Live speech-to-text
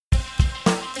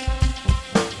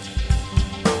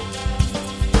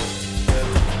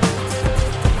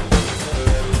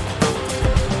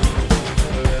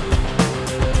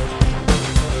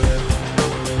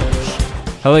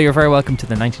Hello, you're very welcome to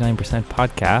the 99%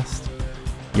 podcast.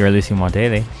 You're Lucien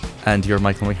Daly. And you're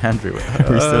Michael and Lucien.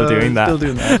 We're still doing that. Still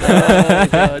doing that. Oh my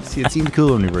God. See, it seemed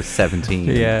cool when we were 17.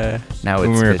 Yeah. Now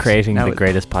when we were creating the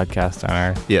greatest podcast on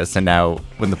earth. Yes, and now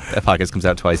when the podcast comes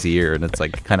out twice a year, and it's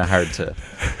like kind of hard to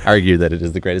argue that it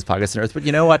is the greatest podcast on earth. But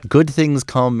you know what? Good things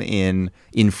come in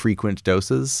infrequent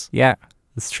doses. Yeah,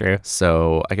 that's true.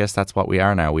 So I guess that's what we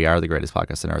are now. We are the greatest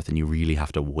podcast on earth, and you really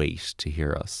have to wait to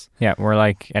hear us. Yeah, we're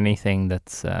like anything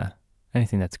that's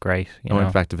great. I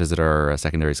went back to visit our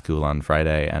secondary school on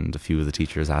Friday, and a few of the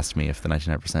teachers asked me if the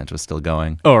 99% was still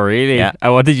going. Oh, really? Yeah.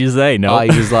 What did you say? No. I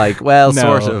was like, well, No.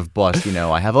 sort of, but, you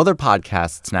know, I have other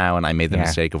podcasts now, and I made the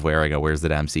mistake of wearing a Where's the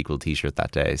Damn Sequel t-shirt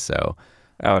that day, so...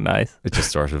 Oh, nice. It just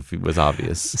sort of was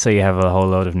obvious. So you have a whole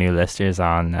load of new listeners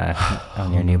on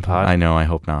your new pod? I know, I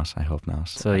hope not.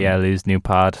 So yeah, Lou's new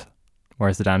pod.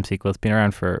 Where's the Damn Sequel? It's been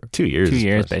around for 2 years. 2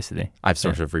 years, basically. I've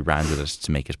sort of rebranded it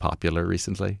to make it popular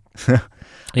recently.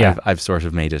 Yeah. I've sort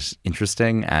of made it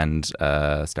interesting and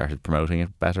started promoting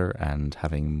it better and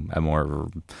having a more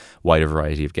wider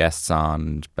variety of guests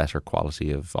on, better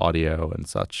quality of audio and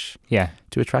such. Yeah.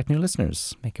 To attract new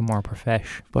listeners. Make it more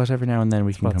profesh. But every now and then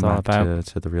we can That's come what back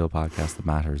it's to the real podcast that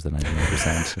matters, the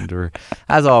 99%. And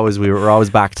as always, we're always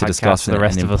back to Podcast discuss for the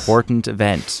rest an of us. important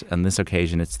event. On this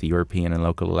occasion, it's the European and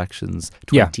local elections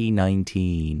Yeah.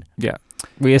 2019. Yeah.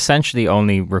 We essentially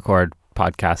only record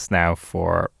podcasts now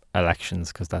for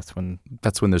elections because that's when...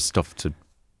 That's when there's stuff to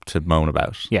moan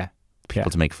about. Yeah.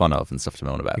 People to make fun of and stuff to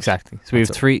moan about. Exactly. So we have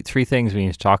three things we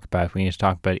need to talk about. We need to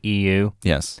talk about EU,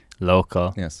 Yes.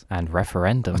 local, Yes. and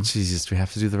referendum. Oh, Jesus, do we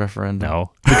have to do the referendum?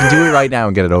 No. We can do it right now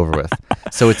and get it over with.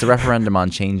 So it's a referendum on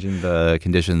changing the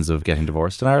conditions of getting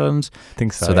divorced in Ireland. I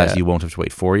think so, So that you won't have to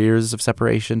wait 4 years of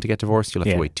separation to get divorced. You'll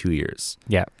have to wait 2 years.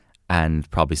 Yeah. And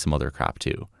probably some other crap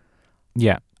too.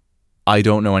 Yeah. I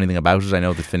don't know anything about it. I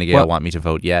know that Fine Gael want me to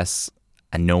vote yes,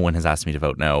 and no one has asked me to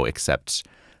vote no except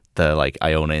the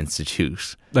Iona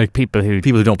Institute. Like people who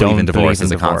don't believe in divorce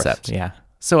as a concept. Yeah.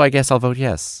 So I guess I'll vote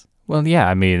yes. Well, yeah,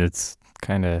 I mean, it's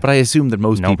kind of... But I assume that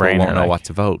most people no-brainer, won't know like. what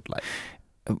to vote.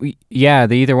 Yeah,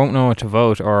 they either won't know what to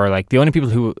vote or the only people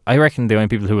who... I reckon the only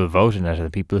people who will vote in it are the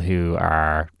people who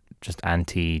are just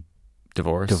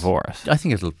Divorce. I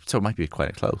think it might be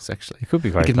quite close, actually. It could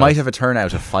be quite close. It might have a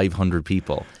turnout of 500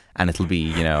 people, and it'll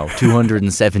be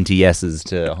 270 yeses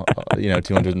to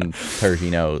 230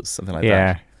 no's, something like that.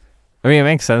 Yeah, I mean, it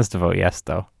makes sense to vote yes,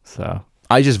 though. So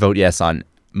I just vote yes on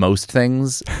most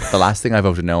things. The last thing I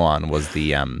voted no on was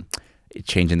the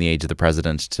changing the age of the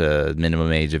president to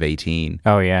minimum age of 18.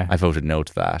 Oh yeah, I voted no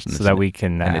to that, so that we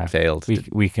can and it failed.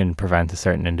 We can prevent a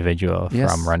certain individual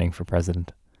from running for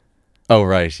president. Oh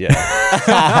right, yeah.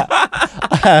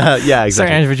 Yeah, exactly.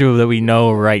 Certain individual that we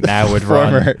know right now would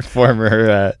run.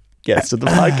 Former guest of the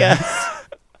podcast.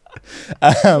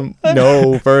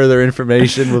 No further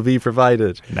information will be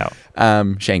provided. No.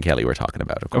 Shane Kelly we're talking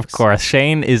about, of course. Of course.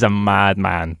 Shane is a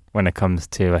madman when it comes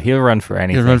to... He'll run for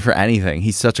anything. He'll run for anything.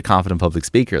 He's such a confident public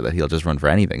speaker that he'll just run for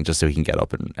anything just so he can get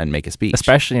up and make a speech.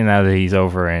 Especially now that he's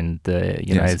over in the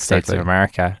United States of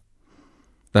America.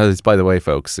 That is, by the way,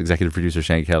 folks, executive producer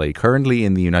Shane Kelly, currently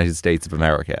in the United States of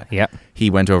America. Yeah. He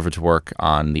went over to work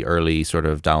on the early sort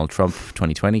of Donald Trump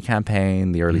 2020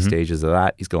 campaign, the early stages of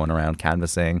that. He's going around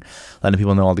canvassing, letting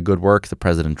people know all the good work that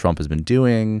President Trump has been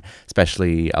doing,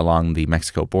 especially along the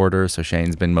Mexico border. So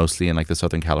Shane's been mostly in the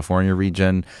Southern California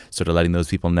region, sort of letting those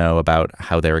people know about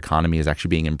how their economy is actually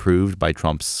being improved by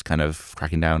Trump's kind of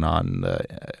cracking down on the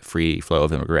free flow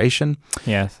of immigration.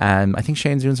 Yes. And I think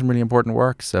Shane's doing some really important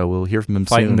work, so we'll hear from him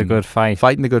soon. Fighting the good fight.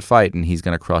 Fighting the good fight, and he's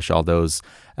going to crush all those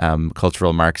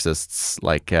cultural Marxists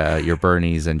like your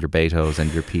Bernies and your Betos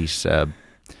and your Pete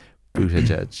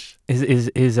Buttigieg.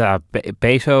 Is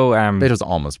Beto... Beto's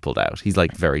almost pulled out. He's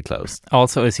very close.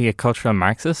 Also, is he a cultural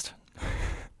Marxist?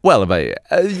 Well,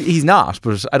 he's not,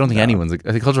 but I don't think anyone's...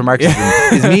 I think cultural Marxism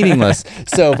is meaningless.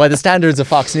 So by the standards of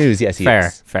Fox News, yes, he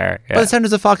is. Fair. Yeah. By the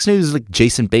standards of Fox News,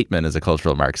 Jason Bateman is a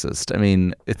cultural Marxist. I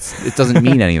mean, it doesn't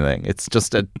mean anything. It's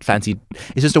just it's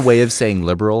just a way of saying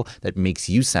liberal that makes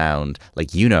you sound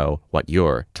like you know what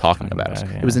you're talking about.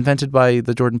 Yeah. It was invented by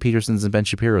the Jordan Petersons and Ben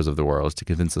Shapiros of the world to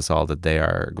convince us all that they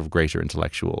are of greater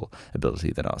intellectual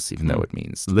ability than us, even though it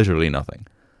means literally nothing.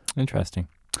 Interesting.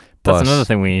 That's another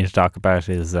thing we need to talk about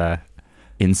is...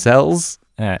 incels?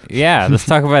 Yeah, let's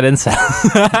talk about incels.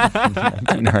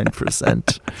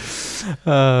 99%.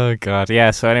 Oh, God.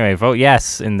 Yeah, so anyway, vote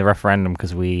yes in the referendum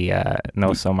because we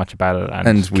know so much about it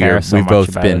and care so we've much both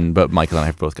about been, it. but Michael and I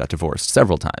have both got divorced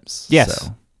several times. Yes.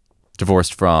 So,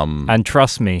 divorced from... And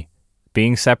trust me,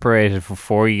 being separated for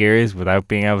 4 years without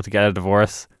being able to get a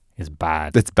divorce is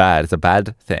bad. It's bad. It's a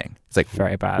bad thing. It's like,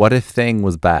 Very bad. what if thing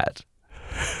was bad?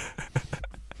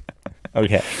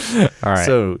 Okay. All right.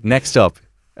 So next up,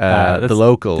 the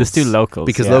locals. Let's do locals.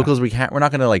 Because locals, we're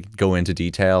not going to like go into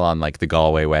detail on like the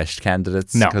Galway West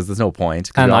candidates. No. Because there's no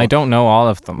point. And I don't know all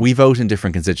of them. We vote in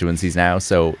different constituencies now.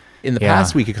 So in the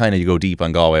past, we could kind of go deep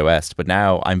on Galway West. But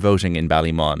now I'm voting in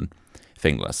Ballymun,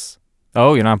 Finglas.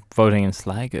 Oh, you're not voting in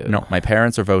Sligo? No, my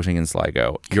parents are voting in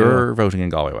Sligo. Cool. You're voting in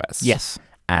Galway West. Yes.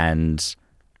 And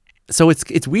so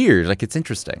it's weird. Like, it's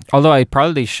interesting. Although I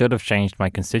probably should have changed my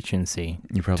constituency.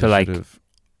 You probably should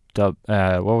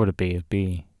have. What would it be? It'd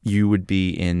be... You would be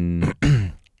in...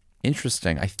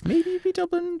 Interesting. Maybe you'd be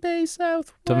Dublin Bay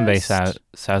South. Dublin Bay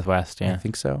Southwest, yeah. I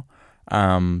think so.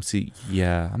 See,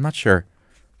 yeah, I'm not sure.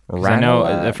 I know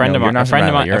a friend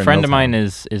of mine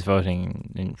is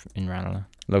voting in Ranelagh.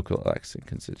 Local election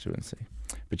constituency.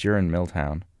 But you're in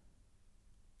Milltown.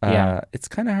 Yeah. It's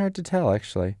kind of hard to tell,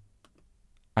 actually.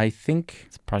 I think...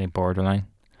 It's probably borderline.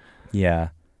 Yeah.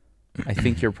 I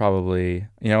think you're probably...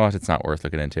 You know what? It's not worth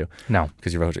looking into. No.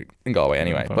 Because you're voting in Galway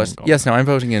anyway. But yes, no, I'm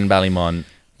voting in Ballymun.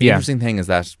 The interesting thing is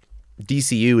that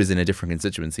DCU is in a different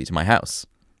constituency to my house.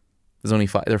 There's only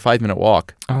they're a 5-minute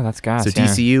walk. Oh, that's gas. So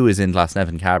DCU is in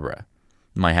Glasnevin, Cabra.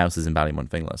 My house is in Ballymun,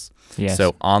 Finglas. Yes.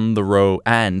 So on the road,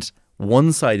 and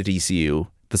one side of DCU,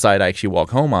 the side I actually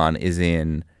walk home on, is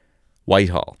in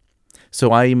Whitehall.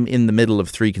 So I'm in the middle of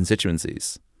 3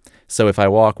 constituencies. So if I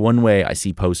walk one way, I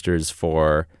see posters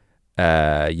for,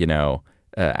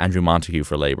 Andrew Montague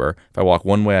for Labour. If I walk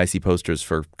one way, I see posters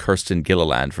for Kirsten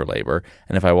Gilliland for Labour.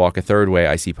 And if I walk a third way,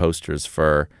 I see posters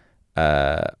for,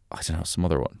 some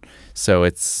other one. So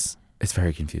it's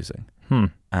very confusing.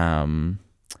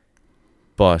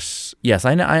 But yes,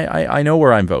 I know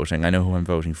where I'm voting. I know who I'm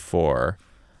voting for.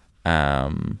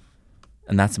 And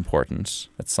that's important.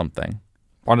 That's something.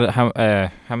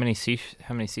 How many seats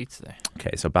are there?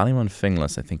 Okay, so Ballymun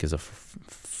Finglas, I think, is a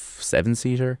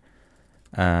 7-seater.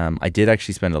 I did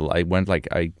actually spend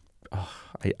I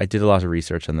did a lot of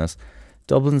research on this.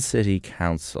 Dublin City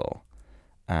Council.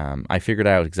 I figured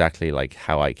out exactly like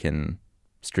how I can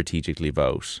strategically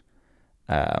vote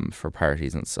for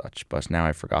parties and such, but now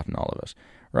I've forgotten all of it.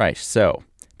 Right, so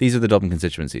these are the Dublin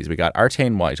constituencies. We got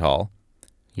Artane Whitehall,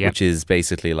 which is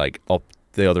basically like up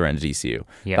the other end of DCU.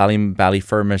 Yep.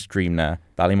 Ballyfermot Dreamna,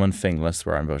 Ballymun Finglas,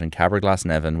 where I'm voting, Cabra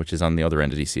Glasnevin, which is on the other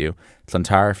end of DCU,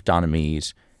 Clontarf,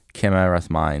 Donamead, Kimma,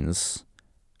 Rathmines.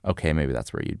 Okay, maybe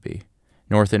that's where you'd be.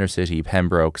 North Inner City,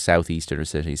 Pembroke, Southeast Inner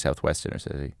City, Southwest Inner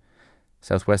City.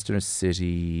 Southwest Inner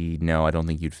City, no, I don't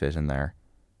think you'd fit in there.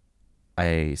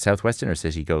 Southwest Inner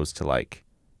City goes to like...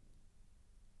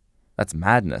 That's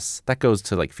madness. That goes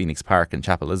to like Phoenix Park and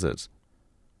Chapel Lizard.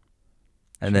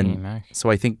 And then, so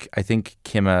I think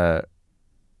Kimma's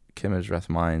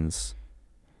Rathmines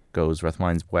goes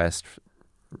Rathmines West,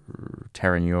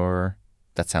 Terranure.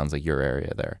 That sounds like your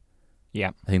area there.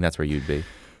 Yeah. I think that's where you'd be.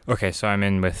 Okay, so I'm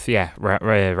in with,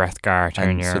 Rathgar,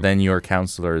 Terranure. So then your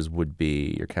councillors would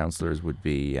be,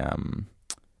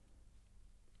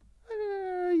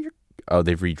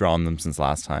 they've redrawn them since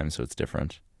last time, so it's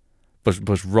different.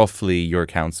 But roughly your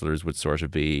councillors would sort of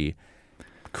be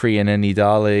Crean Any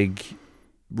Dalig,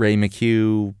 Ray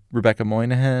McHugh, Rebecca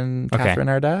Moynihan, Catherine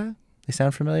Arda. They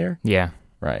sound familiar? Yeah.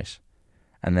 Right.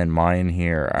 And then mine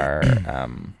here are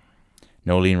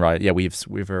Nolene Wright. Yeah, we're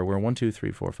 1, 2,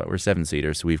 3, 4, 5. We're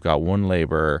 7-seaters. So we've got 1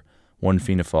 Labour, 1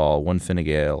 Fianna Fáil, 1 Fine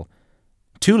Gael,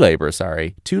 2 Labour,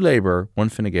 1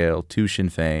 Fine Gael, 2 Sinn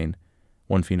Féin,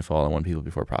 1 Fianna Fáil, and 1 People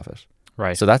Before Profit.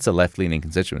 Right. So that's a left-leaning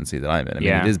constituency that I'm in. I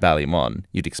mean, it is Ballymun.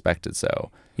 You'd expect it so.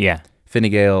 Yeah.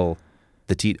 Fine Gael,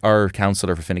 our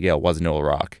councillor for Fine Gael was Noel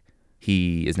Rock.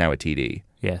 He is now a TD.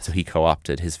 Yes. So he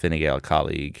co-opted his Fine Gael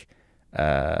colleague,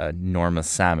 Norma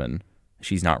Salmon.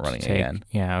 She's not running again.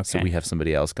 Yeah, okay. So we have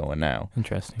somebody else going now.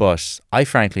 Interesting. But I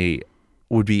frankly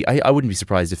I wouldn't be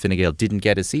surprised if Fine Gael didn't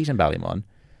get a seat in Ballymun.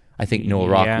 I think Noel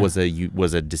Rock was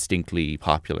a distinctly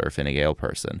popular Fine Gael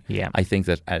person. Yeah. I think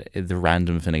that the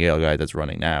random Fine Gael guy that's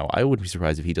running now, I wouldn't be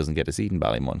surprised if he doesn't get a seat in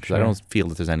Ballymun, because I don't feel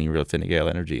that there's any real Fine Gael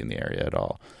energy in the area at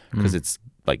all, because it's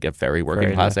like a very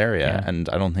working class area, and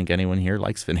I don't think anyone here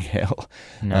likes Fine Gael.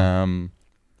 No.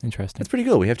 Interesting. It's pretty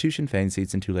cool. We have 2 Sinn Féin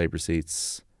seats and 2 Labour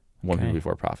seats, 1 People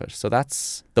Before Profit. So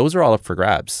those are all up for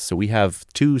grabs. So we have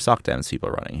 2 Soc Dems people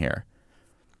running here,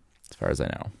 as far as I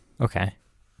know. Okay.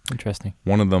 Interesting.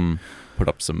 One of them put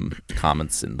up some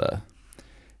comments in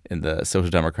the Social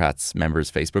Democrats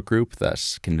members Facebook group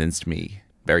that convinced me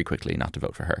very quickly not to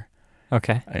vote for her.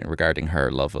 Okay. Regarding her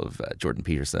love of Jordan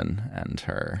Peterson and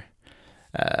her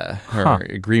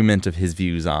agreement of his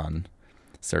views on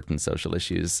certain social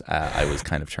issues, I was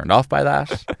kind of turned off by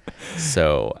that.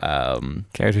 So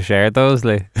Care to share those,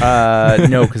 Lee?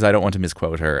 no, because I don't want to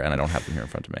misquote her, and I don't have them here in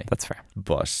front of me. That's fair.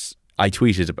 But I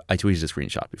tweeted a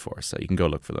screenshot before, so you can go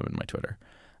look for them in my Twitter.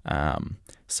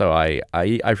 So I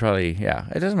probably,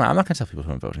 it doesn't matter. I'm not going to tell people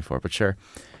who I'm voting for, but sure.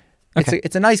 Okay.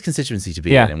 It's a nice constituency to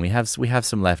be in, and we have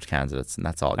some left candidates, and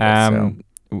that's all good.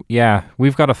 Yeah,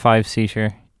 we've got a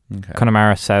 5-seater. Okay.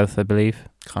 Connemara South, I believe.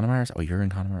 Connemara? Oh, you're in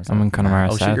Connemara South. I'm in Connemara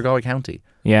Oh, South. shit, you're Galway County.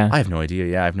 Yeah. I have no idea.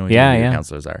 Yeah, I have no idea who your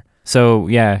councillors are. So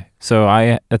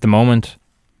I at the moment,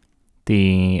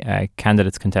 the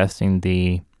candidates contesting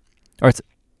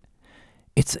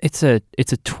it's a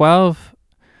 12.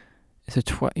 It's a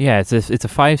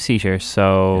 5-seater.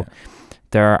 So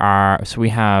we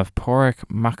have Porrick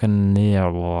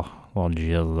McInerney. Oh,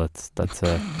 Jill, that's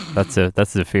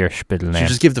a fierce spittle name. So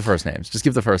just give the first names.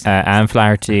 Anne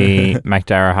Flaherty,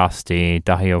 McDara Hosty,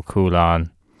 Dahi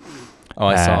O'Coulon. Oh,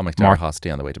 I saw McDara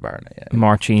Hosty on the way to Barna. Yeah.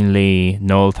 Marcin Lee,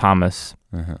 Noel Thomas,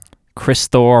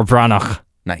 Christor Branach.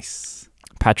 Nice.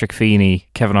 Patrick Feeney,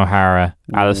 Kevin O'Hara,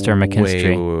 Alistair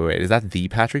McKinstry. Wait. Is that the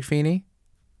Patrick Feeney?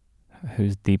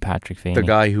 Who's the Patrick Feeney? The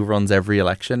guy who runs every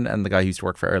election and the guy who used to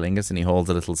work for Aer Lingus, and he holds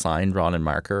a little sign drawn in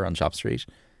marker on Shop Street.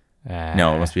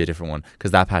 No, it must be a different one,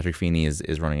 because that Patrick Feeney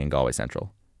is running in Galway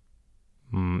Central.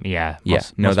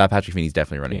 That Patrick Feeney is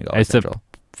definitely running in Galway Central.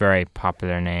 It's a very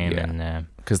popular name. Yeah.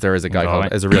 Because there is a guy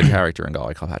there's a real character in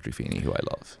Galway called Patrick Feeney who I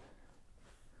love.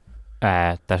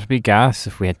 That would be gas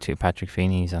if we had 2 Patrick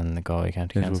Feeneys on the Galway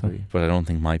County Council. But I don't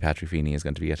think my Patrick Feeney is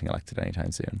going to be getting elected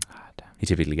anytime soon. Damn. He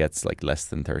typically gets like less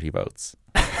than 30 votes.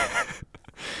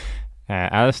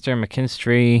 Alistair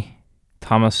McKinstry,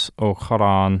 Thomas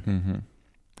O'Coran,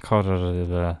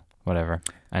 whatever,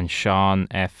 and Sean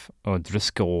F.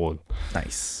 O'Driscoll.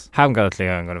 Nice. Haven't got a clue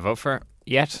I'm going to vote for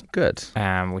yet. Good.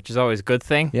 Which is always a good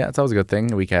thing. Yeah, it's always a good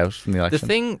thing a week out from the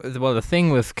election. The thing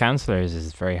with councillors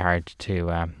is very hard to.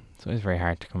 It's always very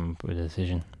hard to come up with a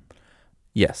decision.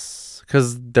 Yes,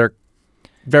 because they're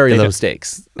very low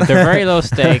stakes. They're very low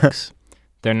stakes.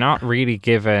 They're not really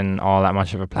given all that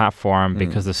much of a platform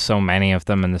because there's so many of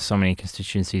them, and there's so many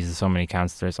constituencies and so many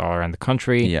councillors all around the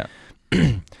country. Yeah.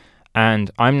 And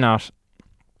I'm not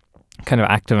kind of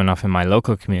active enough in my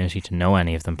local community to know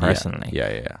any of them personally.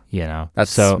 Yeah. You know,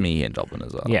 that's me in Dublin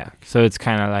as well. Yeah. So it's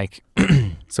kind of like.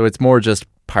 So it's more just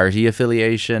party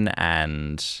affiliation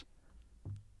and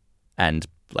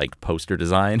like poster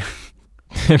design.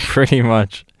 Pretty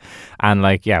much. And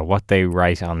like, what they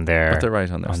write on their little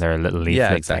leaflet.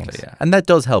 Yeah, exactly. Things. Yeah, and that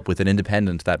does help with an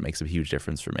independent. That makes a huge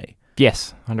difference for me.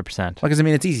 Yes, 100%. Because I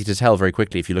mean, it's easy to tell very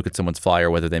quickly if you look at someone's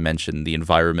flyer whether they mention the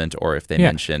environment or if they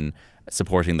mention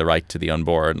supporting the right to the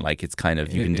unborn. Like, it's kind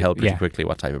of, you can tell pretty quickly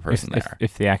what type of person they are.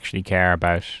 If they actually care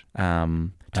about.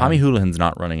 Tommy Houlihan's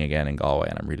not running again in Galway,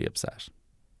 and I'm really upset.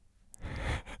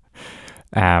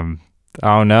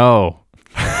 Oh no.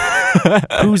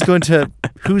 Who's going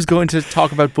to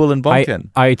talk about Bull and Bumpkin?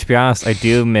 I to be honest, I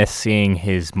do miss seeing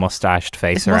his mustached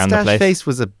face around the place. His mustached face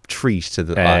was a treat to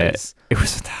the eyes. It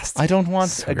was fantastic. I don't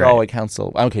want a Galway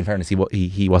council. Okay, in fairness,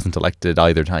 he wasn't elected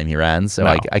either time he ran, so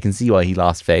no. I can see why he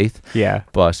lost faith. Yeah.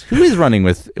 But who is running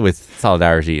with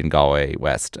Solidarity in Galway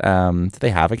West? Do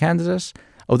they have a candidate?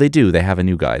 Oh, they do. They have a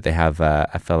new guy. They have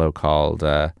a fellow called.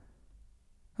 Oh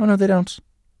no, they don't.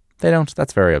 They don't.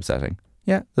 That's very upsetting.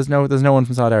 Yeah, there's no one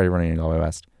from Solidarity running in Galway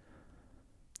West.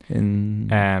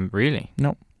 Really?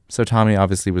 No. So Tommy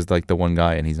obviously was like the one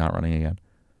guy, and he's not running again.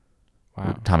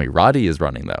 Wow. Tommy Roddy is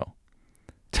running though.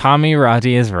 Tommy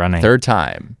Roddy is running. Third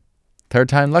time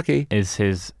lucky. Is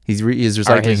his? He's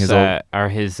recycling his old. Are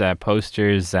his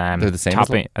posters? They're the same.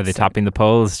 Are they topping the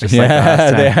polls? Just yeah, like last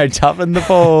time? They are topping the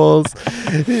polls.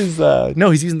 He's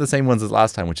using the same ones as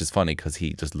last time, which is funny because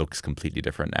he just looks completely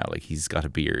different now. Like, he's got a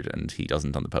beard and he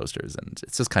doesn't on the posters, and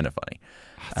it's just kind of funny.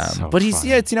 But he's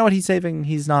funny. You know what, he's saving.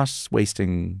 He's not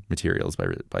wasting materials by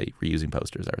reusing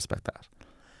posters. I respect that.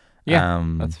 Yeah,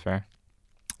 that's fair.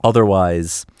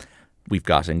 Otherwise, we've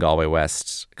got in Galway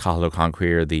West, Cathal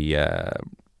O'Conquer, the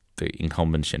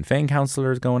incumbent Sinn Féin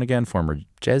councillor, is going again, former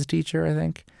jazz teacher, I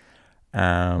think.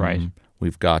 Right.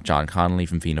 We've got John Connolly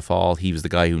from Fianna Fáil. He was the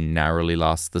guy who narrowly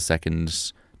lost the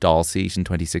second Dáil seat in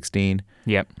 2016.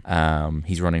 Yep.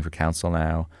 He's running for council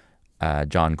now.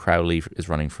 John Crowley is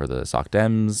running for the Soc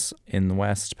Dems in the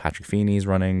West. Patrick Feeney is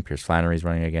running. Pierce Flannery is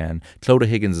running again. Clodagh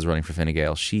Higgins is running for Fine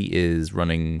Gael. She is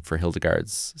running for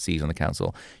Hildegard's seat on the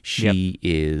council. She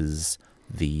is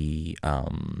the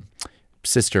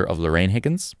sister of Lorraine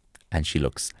Higgins, and she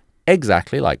looks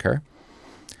exactly like her.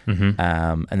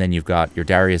 And then you've got your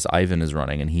Darius Ivan is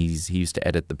running, and he used to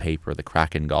edit the paper, The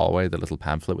Crack in Galway, the little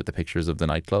pamphlet with the pictures of the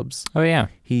nightclubs. Oh, yeah.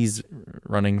 He's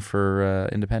running for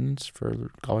Independent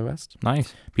for Galway West.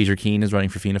 Nice. Peter Keane is running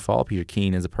for Fianna Fáil. Peter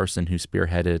Keane is a person who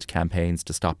spearheaded campaigns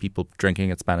to stop people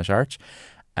drinking at Spanish Arch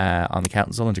on the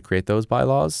council and to create those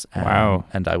bylaws. Wow.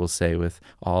 And I will say, with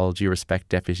all due respect,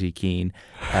 Deputy Keane,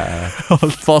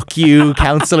 fuck you,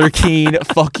 Councillor Keane,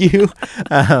 fuck you.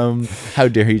 How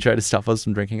dare you try to stop us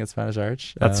from drinking at Spanish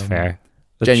Arch? That's fair.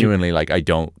 Genuinely, like, I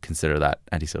don't consider that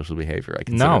antisocial behaviour.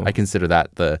 I consider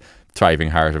that the thriving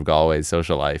heart of Galway's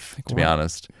social life, to be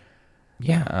honest.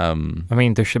 Yeah. I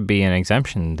mean, there should be an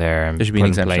exemption there. There should be an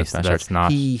exemption. That's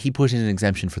not. He put in an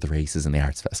exemption for the races and the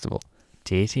arts festival.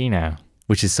 Did he now?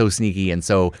 Which is so sneaky and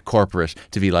so corporate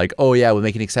to be like, oh yeah, we'll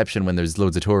make an exception when there's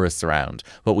loads of tourists around,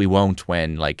 but we won't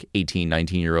when like 18,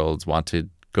 19-year-olds want to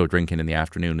go drinking in the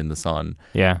afternoon in the sun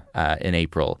in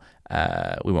April.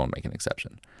 We won't make an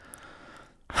exception.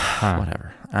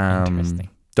 Whatever. Interesting.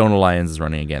 Donal Lyons is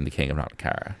running again, the king of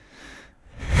Knocknacarra.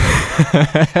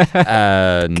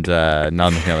 And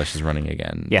Niall McNeish is running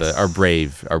again. Yes. Our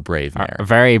brave mayor. A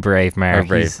very brave mayor. Our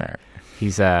brave mayor.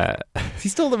 He's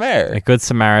still the mayor. A good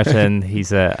Samaritan.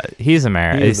 He's a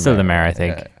mayor. He's still the mayor, I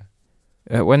think.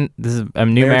 When this is a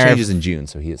new mayor changes in June,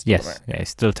 so he is still the mayor. Yeah, he's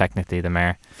still technically the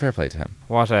mayor. Fair play to him.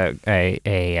 What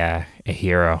a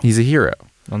hero. He's a hero.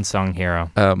 Unsung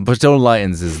hero. But Donal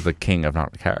Lyons is the king of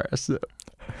Knocknacarra. So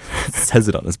it says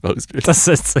it on his posters. Does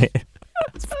it say it?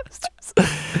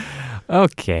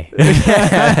 Okay.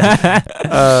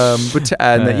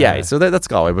 So that's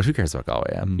Galway. But who cares about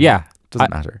Galway? Doesn't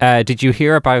matter. Did you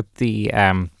hear about the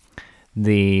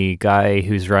guy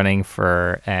who's running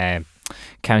for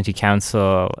county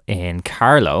council in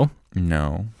Carlow?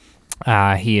 No.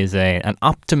 He is an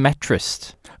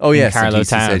optometrist. Oh yes, Carlow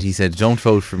town. He said, "Don't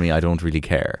vote for me. I don't really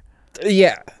care."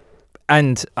 Yeah.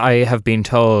 And I have been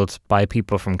told by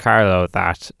people from Carlow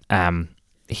that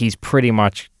he's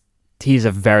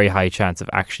a very high chance of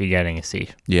actually getting a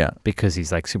seat. Yeah. Because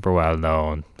he's like super well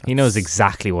known. He knows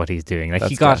exactly what he's doing. Like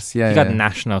he got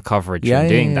national coverage from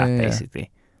doing that basically.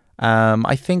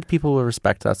 I think people will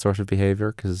respect that sort of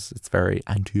behavior because it's very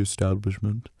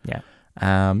anti-establishment. Yeah.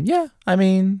 I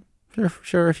mean,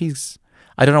 sure if he's,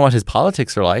 I don't know what his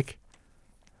politics are like.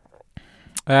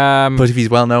 But if he's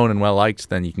well known and well liked,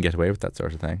 then you can get away with that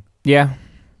sort of thing. Yeah.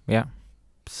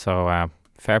 So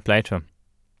fair play to him.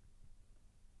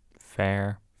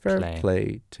 Fair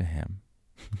play to him.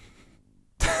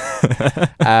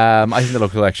 I think the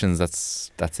local elections,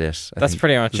 that's it. That's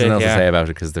pretty much it. There's nothing else to say about it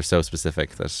because they're so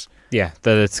specific that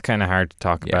it's kind of hard to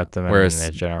talk about them. Whereas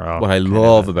in general. What I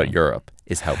love about Europe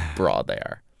is how broad they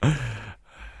are.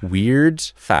 Weird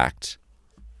fact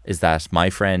is that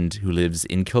my friend who lives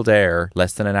in Kildare,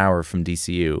 less than an hour from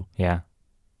DCU,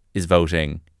 is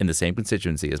voting in the same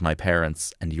constituency as my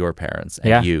parents and your parents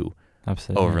and you.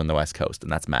 Absolutely. Over on the West Coast,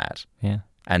 and that's mad. Yeah.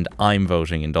 And I'm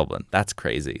voting in Dublin. That's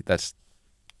crazy. That's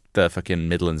the fucking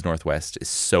Midlands Northwest is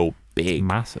so big. It's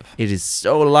massive. It is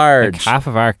so large.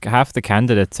 Like half the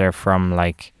candidates are from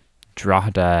like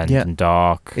Drogheda and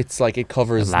Dundalk. It's like it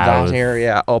covers that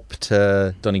area up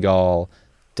to Donegal,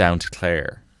 down to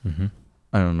Clare. Mm-hmm.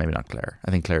 I don't know, maybe not Clare.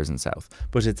 I think Clare's in South,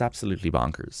 but it's absolutely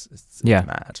bonkers. It's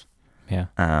mad. Yeah.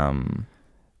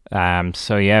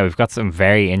 So we've got some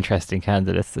very interesting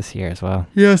candidates this year as well.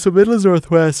 Yeah, so Midlands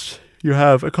Northwest, you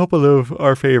have a couple of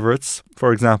our favourites.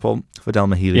 For example, Fidel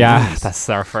Mahealy. Yeah, that's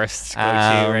our first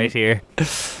go-to right here.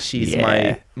 She's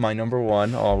my number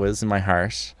one, always in my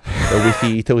heart.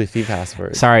 The Wi-Fi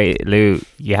password. Sorry, Lou,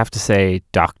 you have to say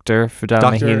Dr. Fidel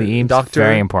Mahealy Eames. Dr.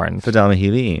 Very important. Fidel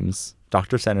Mahealy Eames.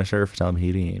 Dr. Senator Fidel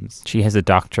Mahealy Eames. She has a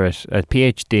doctorate, a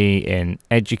PhD in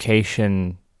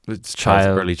education. It's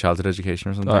early childhood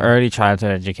education or something. Early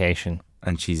childhood education.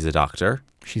 And she's a doctor.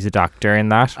 She's a doctor in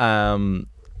that.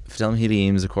 Fidel Mahealy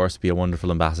Eames, of course, would be a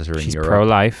wonderful ambassador in Europe. She's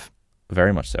pro-life.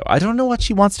 Very much so. I don't know what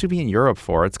she wants to be in Europe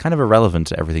for. It's kind of irrelevant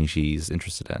to everything she's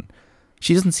interested in.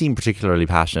 She doesn't seem particularly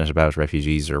passionate about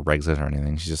refugees or Brexit or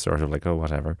anything. She's just sort of like, oh,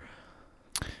 whatever.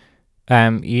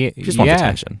 She just wants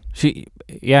attention. She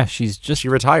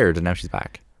retired and now she's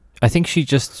back. I think she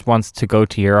just wants to go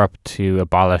to Europe to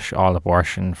abolish all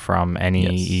abortion from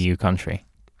any EU country.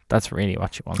 That's really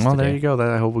what she wants to do. Well, there you go.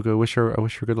 I hope we'll go. I wish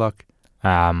her good luck.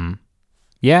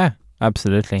 Yeah,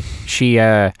 absolutely. She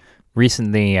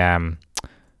recently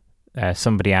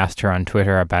somebody asked her on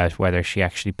Twitter about whether she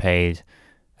actually paid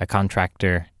a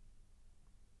contractor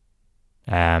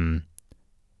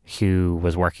who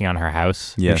was working on her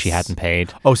house who she hadn't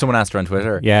paid. Oh, someone asked her on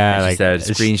Twitter. Yeah, she said,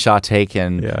 screenshot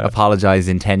taken, apologize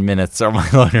in 10 minutes or my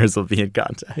lawyers will be in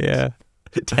contact. Yeah.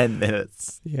 10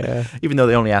 minutes. Yeah. Even though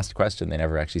they only asked a question, they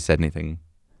never actually said anything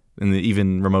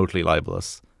even remotely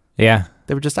libelous. Yeah.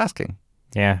 They were just asking.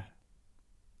 Yeah.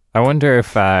 I wonder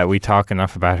if we talk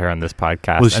enough about her on this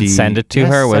podcast Will and she- send it to Yes,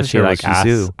 her. Will send it she to her. like Will she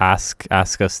do?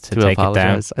 ask us to To take it down?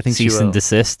 apologise. I think she Cease and will.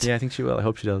 desist. Yeah, I think she will. I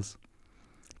hope she does.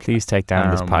 Please take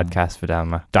down this Um, podcast,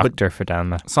 Fidelma. Dr.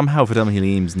 Fidelma. Somehow Fidelma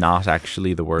Halim's not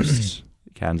actually the worst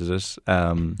candidate.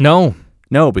 No.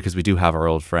 No, because we do have our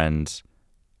old friend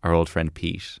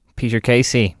Pete. Peter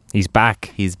Casey. He's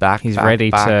back. He's back. He's back, ready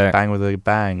back, to- bang with a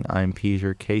bang. I'm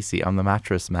Peter Casey. I'm the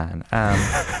mattress man.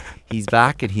 He's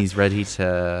back and he's ready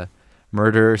to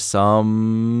murder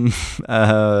some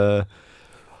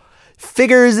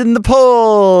figures in the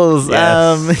polls.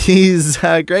 Yes. He's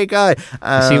a great guy.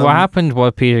 See, what happened,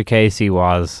 what Peter Casey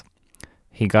was,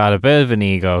 he got a bit of an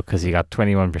ego because he got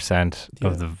 21%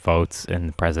 of the votes in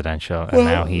the presidential, and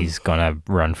now he's going to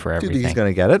run for Do you think everything. he's going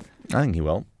to get it? I think he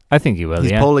will. I think he will,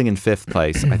 He's yeah. polling in 5th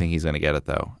place. I think he's going to get it,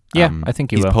 though. Yeah, I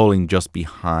think he he's will. polling just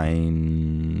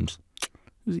behind...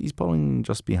 He's polling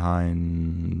just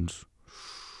behind...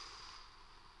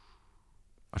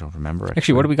 I don't remember.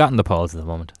 Actually, what do we got in the polls at the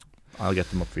moment? I'll get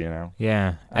them up for you now.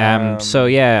 Yeah. Um, So,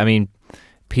 yeah, I mean,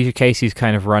 Peter Casey's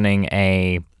kind of running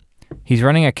a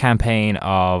campaign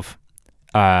of...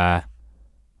 well,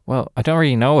 I don't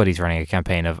really know what he's running a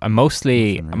campaign of.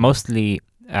 Mostly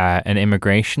an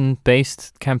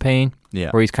immigration-based campaign Yeah.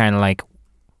 where he's kind of like,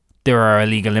 there are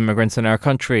illegal immigrants in our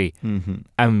country Mm-hmm.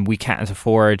 and we can't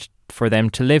afford for them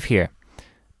to live here.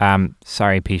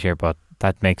 Sorry, Peter, but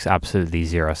that makes absolutely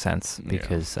zero sense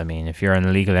because, I mean, if you're an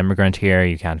illegal immigrant here,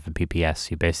 you can't have a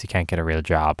PPS. You basically can't get a real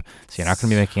job. So you're not going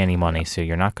to be making any money. So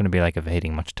you're not going to be like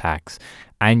evading much tax.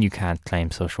 And you can't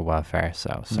claim social welfare.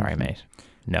 So sorry, mate.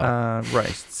 No. Right.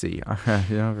 Let's see.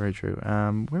 Yeah, very true.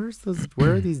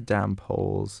 Where are these damn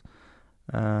polls?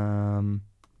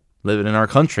 Living in our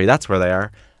country. That's where they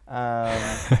are.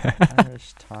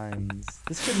 Irish Times.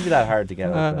 This shouldn't be that hard to get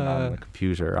open on the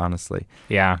computer, honestly.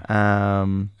 Yeah.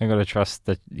 Um. I'm going to trust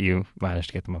that you managed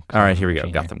to get them up. All right. Here we go.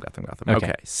 Got them.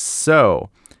 Okay. So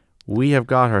we have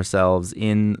got ourselves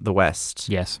in the West.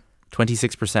 Yes.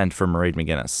 26% for Mairead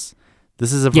McGuinness.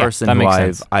 This is a Yeah, person that who makes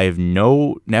sense. I've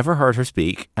never heard her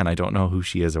speak, and I don't know who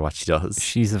she is or what she does.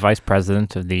 She's the vice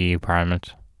president of the EU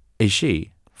Parliament. Is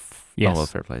she? Yes. Oh, well,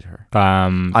 fair play to her.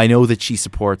 I I know that she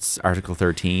supports Article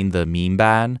 13, the meme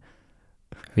ban,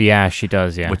 yeah, she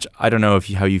does. Yeah. which I don't know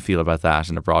how you feel about that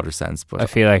in a broader sense, but I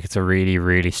feel like it's a really,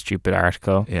 really stupid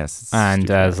article. yes. it's And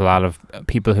stupid. there's a lot of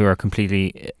people who are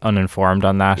completely uninformed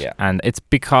on that. Yeah. And it's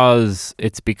because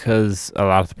a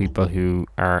lot of the people who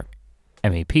are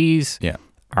MEPs Yeah.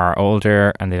 are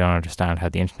older and they don't understand how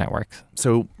the internet works.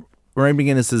 So Mairead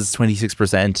McGuinness's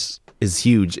 26% is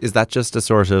huge. Is that just a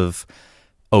sort of,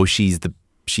 oh, she's the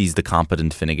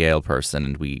competent Fine Gael person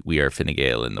and we are Fine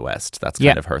Gael in the West? That's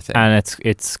kind of her thing. And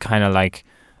it's kind of like,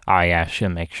 oh yeah, she'll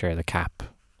make sure the cap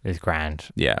is grand.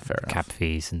 Yeah, fair enough. Cap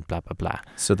fees and blah, blah, blah.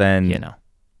 So then You know.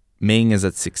 Ming is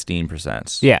at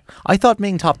 16%. Yeah. I thought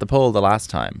Ming topped the poll the last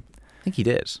time. I think he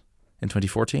did in I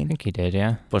 2014. think he did,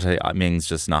 yeah. But Ming's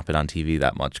just not been on TV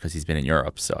that much because he's been in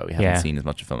Europe, so we haven't Yeah. seen as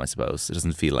much of him, I suppose. It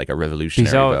doesn't feel like a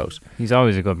revolutionary vote. He's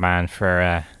always a good man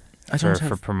for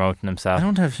promoting himself. I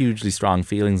don't have hugely strong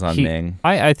feelings on Ming.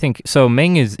 I think so.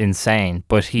 Ming is insane,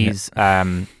 but he's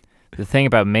the thing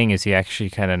about Ming is he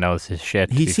actually kind of knows his shit.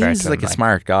 to He be fair seems to like him, a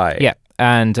smart guy. Yeah,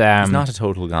 and He's not a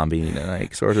total Gambino,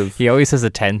 like sort of. he always has a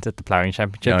tent at the ploughing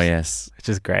championships. Oh yes, which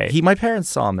is great. my parents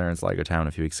saw him there in Sligo Town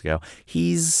a few weeks ago.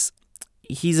 He's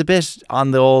a bit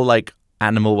on the old like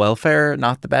animal welfare,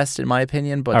 not the best in my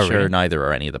opinion, but Oh, sure, really? neither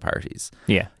are any of the parties.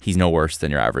 Yeah, He's no worse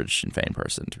than your average Sinn Féin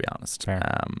person, to be honest. Fair.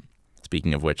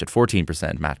 Speaking of which, at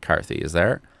 14%, Matt Carthy is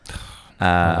there.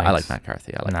 I like Matt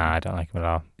Carthy. I like him. I don't like him at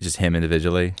all. Just him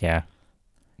individually. Yeah,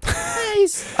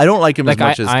 I don't like him Like, as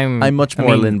much as I'm much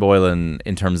more mean- Lynn Boylan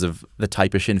in terms of the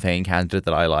type of Sinn Féin candidate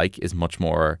that I like is much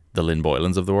more the Lynn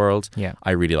Boylans of the world. yeah.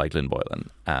 I really like Lynn Boylan,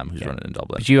 who's Yeah. running in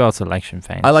Dublin. But you also like Sinn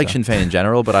Féin. I like so. Sinn Féin in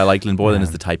general, but I like Lynn Boylan Yeah.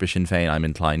 as the type of Sinn Féin I'm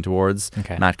inclined towards.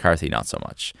 Okay. Matt Carthy, not so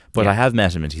much. But Yeah. I have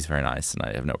met him and he's very nice and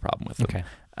I have no problem with him. Okay.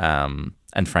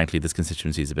 And frankly, this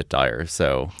constituency is a bit dire,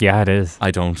 so Yeah, it is.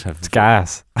 I don't have It's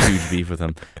gas. huge beef with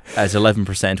him. At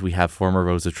 11%, we have former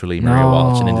Rosa Trulli, Maria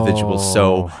Walsh, an individual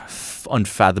so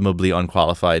unfathomably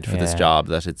unqualified for this Yeah. job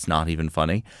that it's not even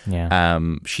funny. Yeah.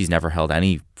 She's never held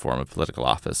any form of political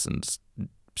office, and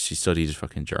she studied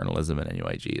fucking journalism at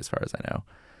NUIG, as far as I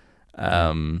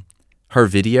know. Her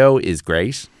video is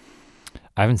great.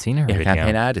 I haven't seen her in her video.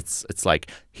 campaign ad. It's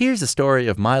like, here's a story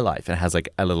of my life, and it has like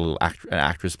a little an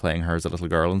actress playing her as a little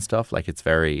girl and stuff. Like it's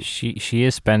very. She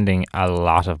is spending a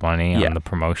lot of money on the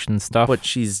promotion stuff, but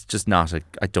she's just not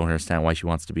I don't understand why she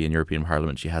wants to be in European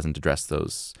Parliament. She hasn't addressed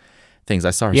those things.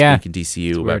 I saw her speak in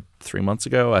DCU about 3 months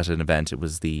ago at an event. It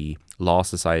was the Law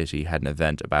Society had an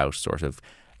event about sort of.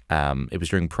 It was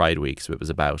during Pride Week, so it was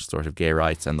about sort of gay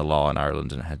rights and the law in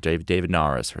Ireland, and it had David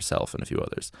Norris, herself, and a few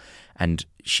others. And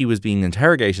she was being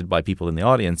interrogated by people in the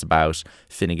audience about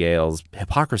Fine Gael's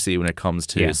hypocrisy when it comes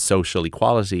to social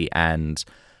equality and,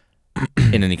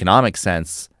 in an economic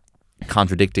sense,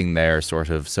 contradicting their sort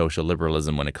of social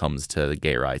liberalism when it comes to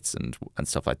gay rights and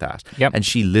stuff like that. Yep. And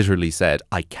she literally said,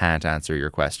 I can't answer your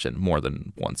question. More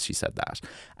than once she said that.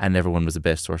 And everyone was a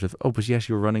bit sort of, oh, but yes,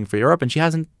 you were running for Europe. And she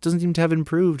doesn't seem to have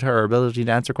improved her ability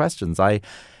to answer questions. I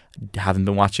haven't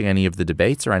been watching any of the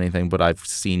debates or anything, but I've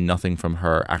seen nothing from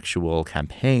her actual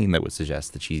campaign that would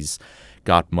suggest that she's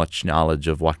got much knowledge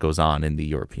of what goes on in the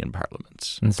European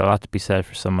Parliament. And there's a lot to be said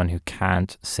for someone who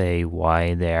can't say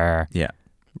why they're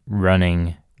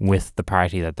running with the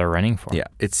party that they're running for. Yeah,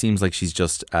 it seems like she's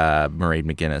just Mairead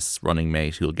McGuinness running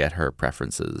mate who'll get her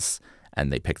preferences,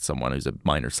 and they picked someone who's a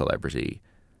minor celebrity.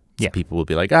 So people will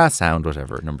be like, sound,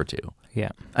 whatever, number 2.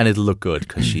 Yeah. And it'll look good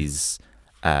because she's...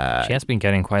 she has been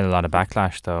getting quite a lot of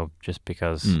backlash, though, just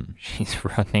because she's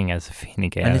running as a Fine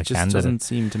Gael candidate. And it just doesn't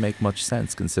seem to make much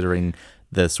sense, considering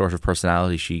the sort of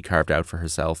personality she carved out for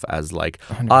herself as like,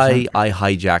 100%. I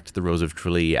hijacked the Rose of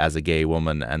Tralee as a gay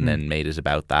woman and then made it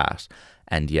about that,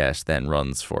 and yet then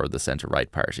runs for the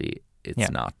centre-right party. It's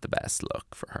not the best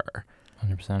look for her.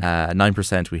 100%.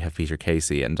 9% we have Peter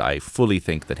Casey, and I fully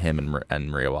think that him and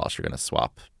Maria Walsh are going to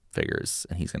swap figures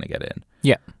and he's going to get in.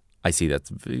 Yeah. I see that.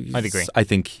 I'd agree. I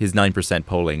think his 9%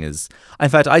 polling is... In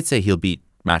fact, I'd say he'll beat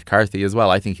Matt Carthy as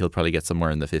well. I think he'll probably get somewhere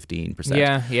in the 15%.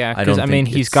 Yeah. Because, I mean,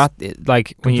 he's got...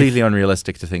 like completely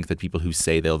unrealistic to think that people who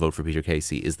say they'll vote for Peter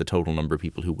Casey is the total number of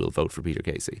people who will vote for Peter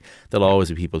Casey. There'll always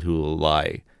be people who will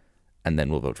lie and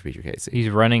then will vote for Peter Casey. He's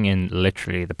running in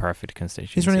literally the perfect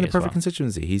constituency. He's running the perfect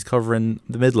constituency. He's covering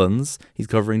the Midlands. He's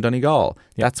covering Donegal.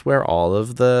 Yeah. That's where all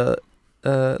of the,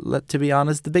 to be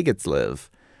honest, the bigots live.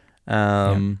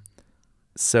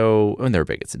 So, I mean, there are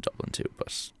bigots in Dublin too,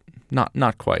 but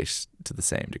not quite to the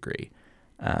same degree.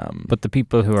 But the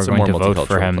people who are going to vote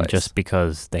for him just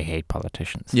because they hate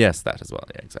politicians. Yes, that as well.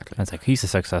 Yeah, exactly. And it's like, he's a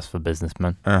successful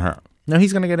businessman. No,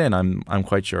 he's going to get in. I'm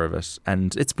quite sure of it.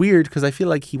 And it's weird because I feel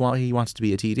like he wants to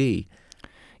be a TD.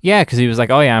 Yeah, because he was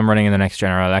like, oh yeah, I'm running in the next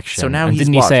general election. So now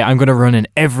didn't he say, I'm going to run in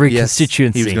every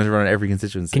constituency? He was going to run in every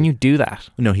constituency. Can you do that?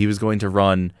 No, he was going to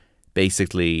run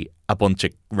basically a bunch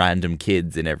of random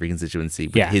kids in every constituency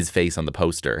with his face on the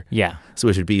poster. Yeah. So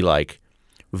it would be like,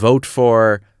 vote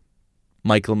for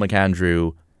Michael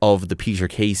McAndrew of the Peter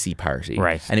Casey party.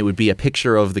 Right. And it would be a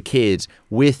picture of the kid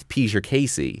with Peter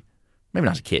Casey. Maybe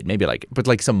not a kid, but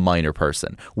like some minor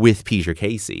person with Peter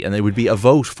Casey. And there would be a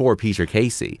vote for Peter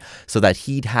Casey so that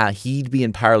he'd be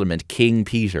in Parliament, King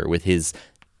Peter, with his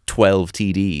 12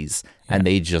 TDs, and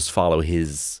they'd just follow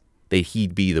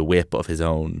he'd be the whip of his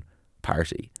own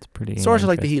party. It's pretty sort of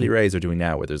like the Healy Rays are doing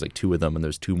now, where there's like 2 of them and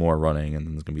there's 2 more running, and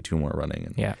then there's going to be 2 more running.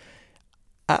 And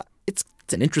it's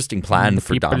an interesting plan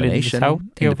for domination.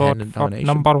 Independent domination.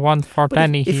 Number 1 for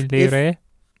Danny Healy Ray.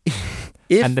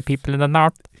 And the people in the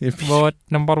north vote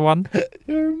number 1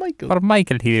 for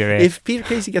Michael Healy Ray. If Peter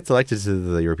Casey gets elected to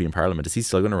the European Parliament, is he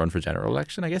still going to run for general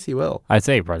election? I guess he will. I'd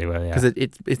say he probably will, yeah. Because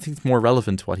it's more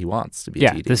relevant to what he wants to be a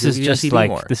TD. This is just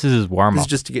like, this is his warm-up. This is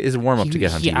just his warm-up to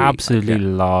get on TV. He absolutely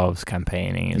loves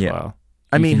campaigning as well.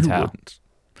 I mean, who wouldn't?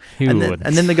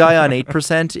 And then the guy on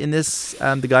 8% in this,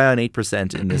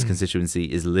 in this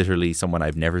constituency is literally someone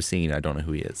I've never seen. I don't know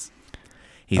who he is.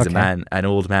 He's an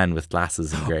old man with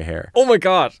glasses and grey hair. Oh my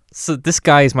God. So this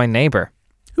guy is my neighbour.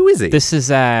 Who is he? This is...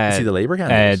 is he the Labour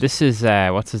candidate? This is...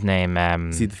 what's his name?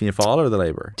 Is he the Fianna Fáil or the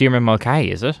Labour? Diarmuid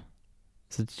Mulcahy, is it?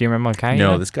 Is it Diarmuid Mulcahy?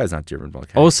 No, this guy's not Diarmuid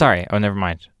Mulcahy. Oh, sorry. Oh, never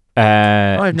mind.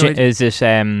 Is it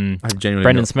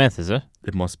Brendan Smith, is it?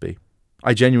 It must be.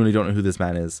 I genuinely don't know who this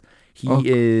man is. He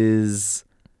is...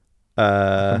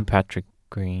 Patrick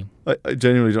Green. I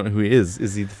genuinely don't know who he is.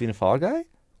 Is he the Fianna Fáil guy?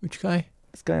 Which guy?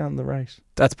 This guy on the right.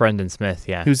 That's Brendan Smith,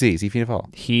 yeah. Who's he? Is he Fianna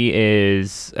Fáil? He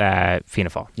is Fianna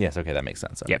Fáil. Yes, okay, that makes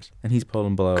sense. Yeah. Right. And he's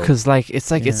pulling below. Because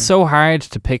it's so hard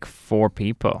to pick 4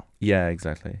 people. Yeah,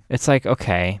 exactly. It's like,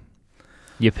 okay,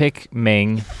 you pick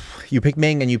Ming. You pick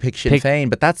Ming and you pick Sinn Féin,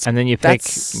 but that's... And then you pick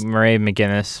Mairead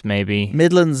McGuinness, maybe.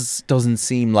 Midlands doesn't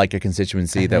seem like a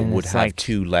constituency that would have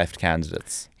 2 left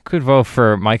candidates. Could vote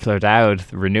for Michael O'Dowd,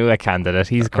 the Renua candidate.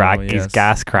 He's crack. Oh, He's yes.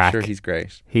 gas crack. I'm sure he's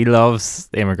great. He loves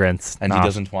immigrants. And he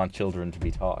doesn't want children to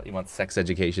be taught. He wants sex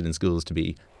education in schools to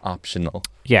be optional.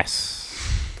 Yes.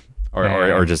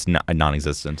 Or just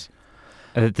non-existent.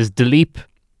 There's Dilip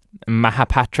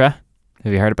Mahapatra.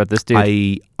 Have you heard about this dude?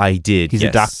 I did. He's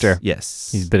a doctor.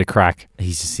 Yes. He's a bit of crack. He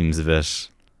just seems a bit.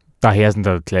 Oh, he hasn't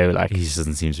got a clue. Like, He just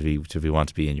doesn't seem to want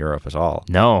to be in Europe at all.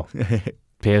 no,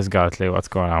 he hasn't got a clue what's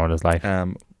going on with his life.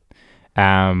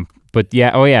 Um. But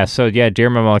yeah, oh yeah. So yeah,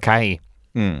 Diarma Mulcahy.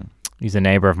 Mm. He's a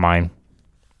neighbour of mine,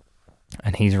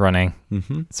 and he's running.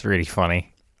 Mm-hmm. It's really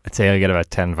funny. I'd say he'll get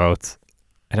about 10 votes.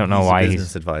 I don't know He's why a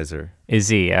business advisor. Is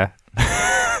he? Yeah.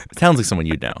 It sounds like someone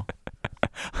you'd know.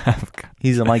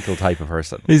 He's a Michael type of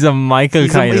person. He's a Michael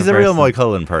He's kind of a real person. Michael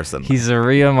Cullen person. He's a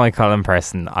real Michael Cullen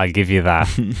person. I'll give you that.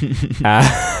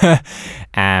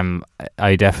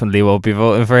 I definitely won't be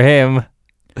voting for him.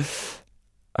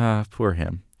 Poor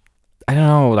him. I don't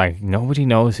know. Like, nobody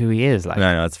knows who he is. Like,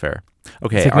 No, that's fair.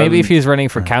 Okay, it's like maybe if he was running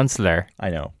for councillor, I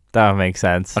know. that would make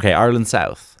sense. Okay, Ireland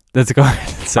South. Let's go.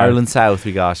 Ireland South,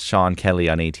 we got Sean Kelly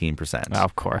on 18%.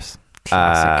 Of course.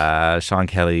 Classic. Sean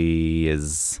Kelly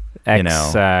is,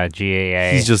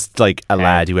 GAA. he's just like a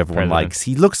lad who everyone president. likes.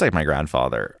 He looks like my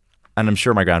grandfather, and I'm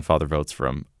sure my grandfather votes for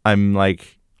him. I'm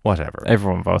like, whatever.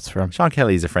 Everyone votes for him. Sean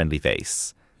Kelly is a friendly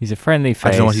face. He's a friendly face. I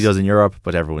don't know what he does in Europe,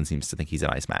 but everyone seems to think he's a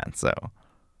nice man. So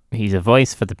He's a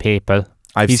voice for the people.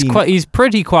 I've seen. He's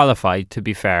pretty qualified, to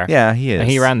be fair. Yeah, he is. And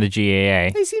he ran the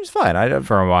GAA He seems fine.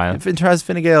 for a while. If in terms of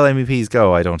Fine Gael MEPs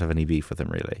go, I don't have any beef with him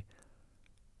really.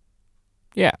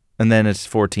 Yeah. And then at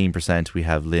 14%, we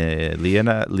have Leah.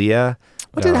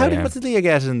 What did Leah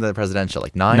get in the presidential?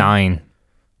 Like 9? 9.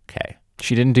 Okay.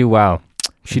 She didn't do well.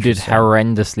 She did Interesting.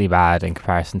 horrendously bad in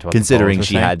comparison to what Considering the polls were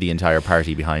she saying. had the entire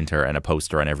party behind her and a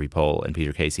poster on every poll, and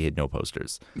Peter Casey had no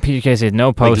posters. Peter Casey had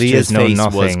no posters, Leah's no face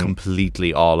nothing. was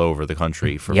completely all over the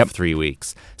country for 3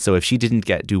 weeks. So if she didn't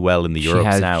do well in the Europes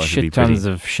she had now, it would be shit pretty. tons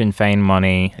of Sinn Féin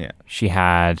money. Yeah. She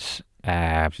had.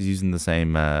 She's using the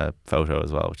same photo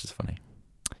as well, which is funny.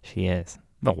 She is.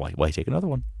 No, why take another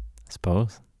one? I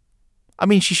suppose. I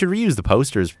mean, she should reuse the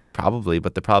posters probably,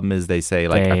 but the problem is they say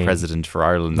like a president for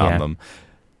Ireland on them.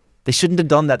 They shouldn't have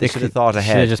done that. They should have thought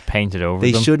ahead. Should have just painted over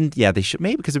They them. shouldn't. Yeah, they should.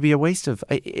 Maybe because it'd be a waste of.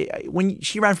 When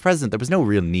she ran for president, there was no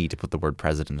real need to put the word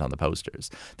president on the posters.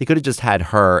 They could have just had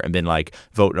her and been like,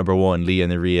 vote number 1, Leah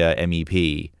Naria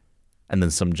MEP, and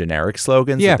then some generic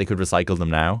slogans that they could recycle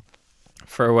them now.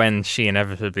 For when she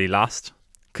inevitably lost.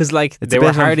 Because like It's they a were bit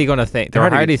of- hardly going to think. They were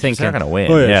hardly thinking. They're going to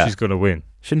win. Oh yeah, she's going to win.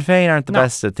 Sinn Féin aren't the No.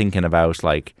 best at thinking about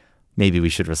like maybe we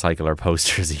should recycle our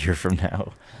posters a year from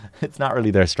now. It's not really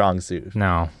their strong suit.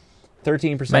 No.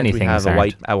 13% Many we things have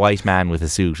aren't. a white man with a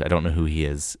suit. I don't know who he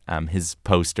is. His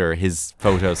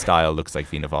photo style looks like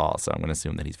Fianna Fáil, so I'm going to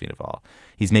assume that he's Fianna Fáil.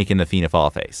 He's making the Fianna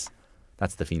Fáil face.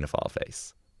 That's the Fianna Fáil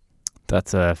face.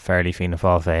 That's a fairly Fianna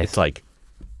Fáil face. It's like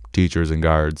teachers and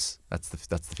guards. That's the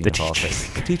Fianna Fáil teachers.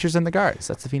 face. The teachers and the guards.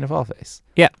 That's the Fianna Fáil face.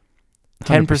 Yeah.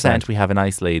 10% we have a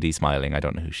nice lady smiling. I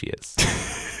don't know who she is.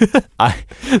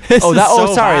 This is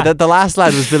so sorry. bad. The last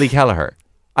lad was Billy Kelleher.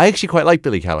 I actually quite like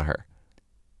Billy Kelleher.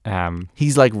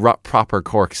 He's like proper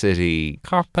Cork City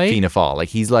Fianna Fáil. Like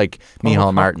he's like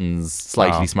Micheál Martin's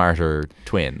slightly smarter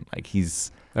twin. Like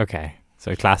he's okay.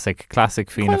 So classic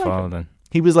Fianna Fáil then.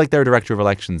 he was like their director of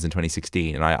elections in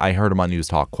 2016, and I heard him on News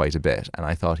Talk quite a bit, and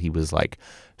I thought he was like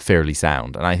fairly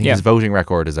sound, and I think his voting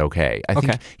record is okay. I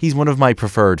think he's one of my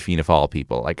preferred Fianna Fáil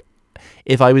people. Like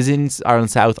if I was in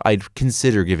Ireland South, I'd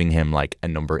consider giving him like a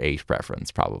number 8 preference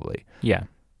probably. Yeah.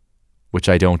 Which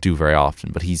I don't do very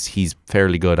often, but he's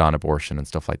fairly good on abortion and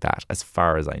stuff like that, as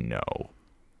far as I know.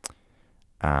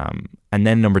 And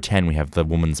then number 10, we have the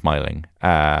woman smiling.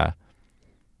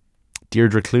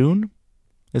 Deirdre Clune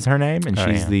is her name, and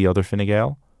she's the other Fine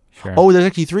Gael. Sure. Oh, there's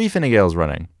actually 3 Fine Gaels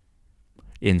running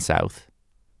in South.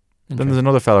 Then there's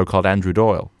another fellow called Andrew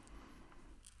Doyle.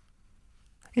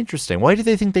 Interesting. Why do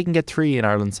they think they can get 3 in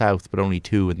Ireland South, but only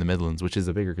 2 in the Midlands, which is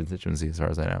a bigger constituency as far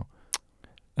as I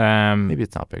know? Maybe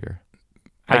it's not bigger.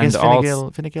 I guess Fine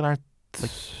Gael aren't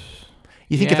like.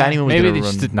 You think if anyone was maybe going they to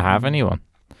run, just didn't have anyone.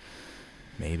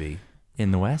 maybe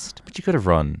in the West, but you could have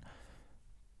run.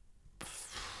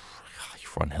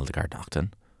 You've run Hildegard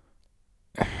Naughton.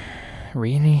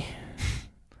 Really?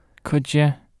 Could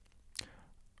you?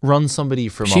 Run somebody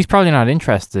from. She's probably not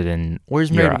interested in.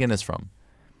 Where's Mary Europe. McGuinness from?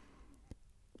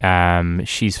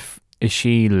 Is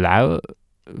she Louth?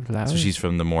 So she's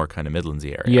from the more kind of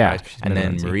Midlandsy area, Yeah, right? she's And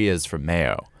then Midlandsy. Maria's from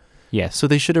Mayo. Yes. So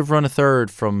they should have run a third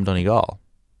from Donegal.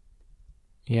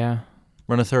 Yeah.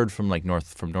 Run a third from like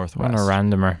northwest. Run a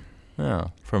randomer. Yeah,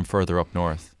 from further up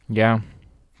north. Yeah.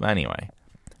 Anyway,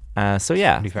 So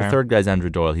yeah, Pretty the fair. third guy's Andrew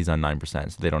Doyle. He's on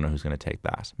 9%, so they don't know who's going to take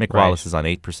that. Mick Right. Wallace is on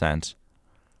 8%.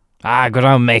 Good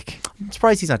on Mick. I'm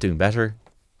surprised he's not doing better,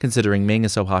 considering Ming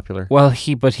is so popular. Well,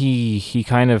 he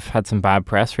kind of had some bad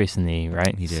press recently,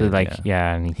 right? He So did,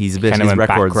 yeah. and He's a bit, kinda his went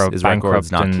record's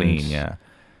bankrupt not and, clean, yeah.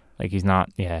 Like he's not,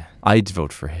 yeah. I'd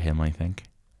vote for him, I think.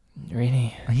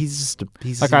 Really? He's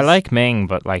I like Ming,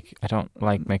 but like I don't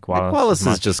like Mick Wallace. Mick Wallace as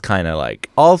much. is just kind of like,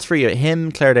 all three of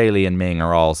him, Claire Daly and Ming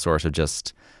are all sort of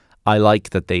just, I like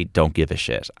that they don't give a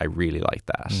shit. I really like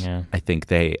that. Yeah. I think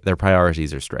their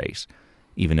priorities are straight,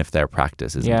 even if their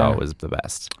practice isn't always the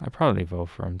best. I'd probably vote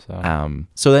for him. So.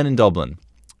 So then in Dublin,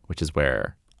 which is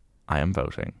where I am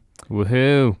voting,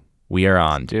 Woohoo! we are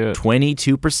on Do it.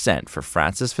 22% for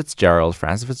Frances Fitzgerald.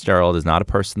 Frances Fitzgerald is not a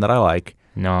person that I like.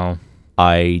 No.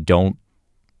 I don't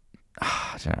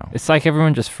know. It's like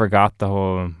everyone just forgot the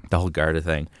whole Garda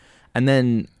thing. And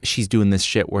then she's doing this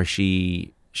shit where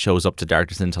she shows up to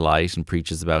Darkness into Light and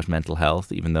preaches about mental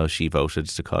health, even though she voted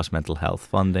to cut mental health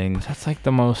funding. But that's like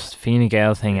the most Fine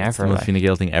Gael thing It's ever. the most Fine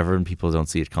Gael thing ever, and people don't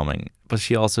see it coming. But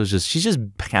she also she's just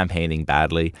campaigning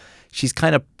badly. She's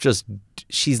kind of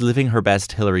she's living her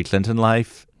best Hillary Clinton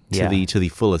life to the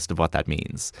fullest of what that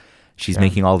means. She's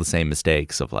making all the same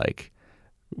mistakes of like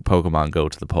Pokemon Go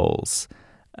to the polls.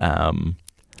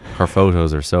 Her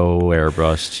photos are so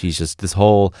airbrushed. She's just this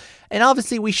whole, and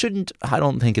obviously I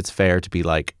don't think it's fair to be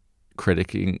like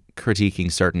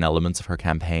critiquing certain elements of her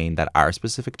campaign that are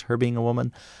specific to her being a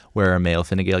woman, where a male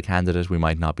Fine Gael candidate, we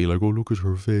might not be like, oh, look at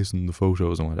her face and the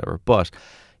photos and whatever. But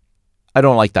I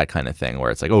don't like that kind of thing where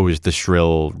it's like, oh, it's the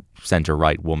shrill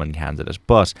center-right woman candidate.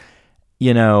 But,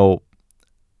 you know,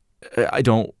 I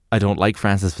don't like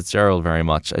Frances Fitzgerald very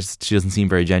much. She doesn't seem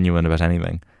very genuine about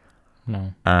anything.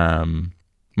 No.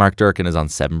 Mark Durkin is on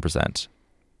 7%,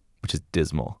 which is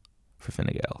dismal for Fine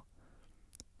Gael.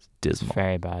 Dismal. It's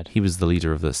very bad. He was the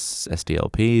leader of this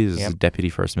SDLP. He's the Deputy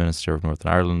First Minister of Northern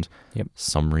Ireland. Yep.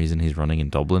 Some reason he's running in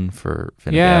Dublin for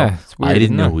Fine Yeah, Gael. it's weird, I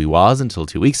didn't know isn't who he was until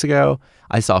 2 weeks ago.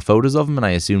 I saw photos of him and I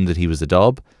assumed that he was a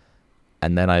dub.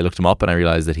 And then I looked him up and I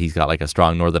realized that he's got like a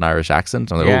strong Northern Irish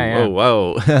accent. I'm like,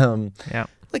 whoa. Yeah.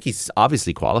 Like he's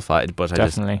obviously qualified, but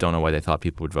Definitely. I just don't know why they thought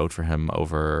people would vote for him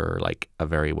over like a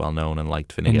very well known and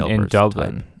liked Fine Gael in person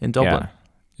Dublin. type. In Dublin.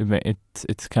 Yeah.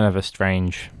 It's kind of a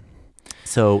strange.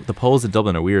 So the polls in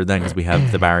Dublin are weird then because we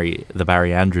have the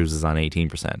Barry Andrews is on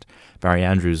 18%. Barry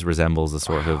Andrews resembles a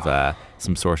sort of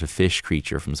some sort of fish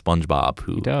creature from SpongeBob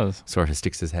who He does. sort of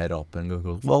sticks his head up and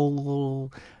goes,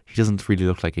 whoa. He doesn't really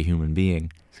look like a human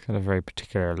being. He's got a very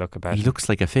particular look about He him. looks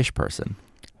like a fish person.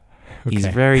 Okay. He's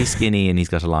very skinny and he's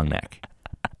got a long neck.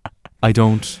 I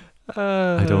don't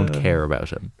care about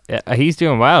him. Yeah, he's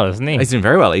doing well, isn't he? He's doing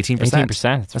very well, 18%.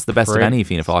 18%. That's the best of any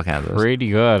Fianna Fáil candidate. Pretty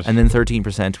good. And then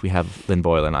 13% we have Lynn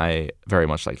Boylan. I very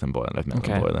much like Lynn Boylan. I've met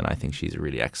Okay. Lynn Boylan. I think she's a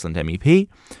really excellent MEP.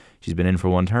 She's been in for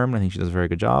one term and I think she does a very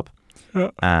good job. Yeah.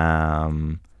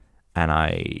 And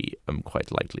I am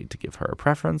quite likely to give her a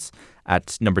preference. At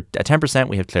 10%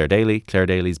 we have Claire Daly. Claire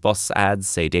Daly's bus ads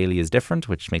say Daly is different,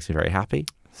 which makes me very happy.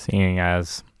 Seeing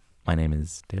as My name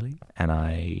is Daly, and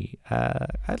I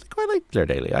quite like Claire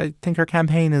Daly. I think her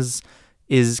campaign is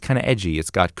kind of edgy. It's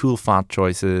got cool font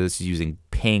choices. She's using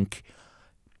pink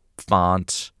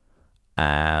font.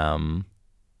 I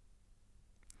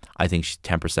think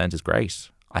 10% is great.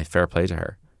 Fair play to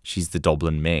her. She's the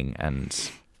Dublin Ming,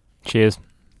 and she is.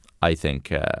 I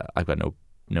think I've got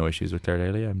no issues with Claire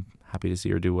Daly. I'm happy to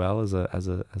see her do well as a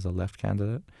left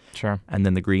candidate. Sure. And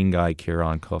then the green guy,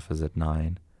 Kieran Cuff, is at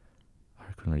 9.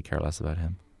 I couldn't really care less about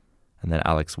him. And then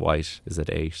Alex White is at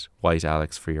 8. White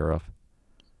Alex for Europe.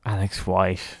 Alex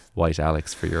White. White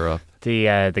Alex for Europe.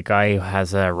 The guy who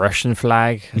has a Russian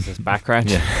flag as his background.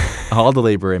 Yeah. All the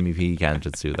Labour MEP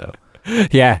candidates do, though.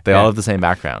 Yeah. They all have the same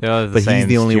background. They all have the But he's same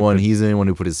the only one. stupid- He's the only one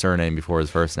who put his surname before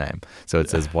his first name. So it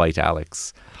says White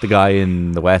Alex. The guy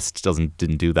in the West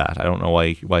didn't do that. I don't know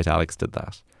why White Alex did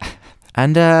that.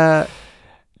 And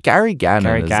Gary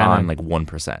Gannon is on like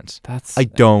 1%. I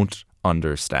don't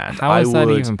understand. How is that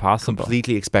would even possible?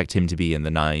 completely expect him to be in the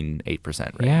 9-8%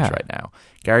 range Yeah. right now.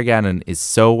 Gary Gannon is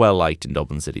so well liked in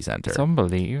Dublin city centre. It's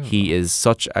unbelievable. He is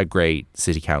such a great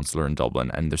city councillor in Dublin,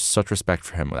 and there's such respect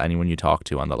for him with anyone you talk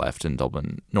to on the left in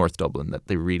Dublin, North Dublin, that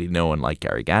they really know and like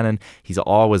Gary Gannon. He's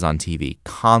always on TV,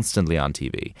 constantly on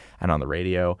TV and on the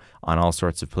radio, on all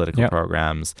sorts of political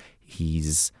programs.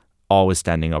 He's always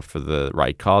standing up for the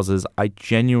right causes.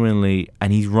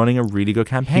 And he's running a really good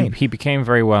campaign. He became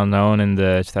very well known in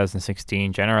the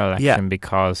 2016 general election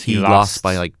because he lost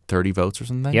by like 30 votes or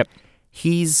something. Yep.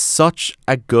 He's such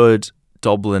a good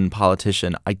Dublin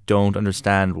politician. I don't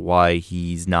understand why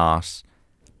he's not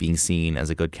being seen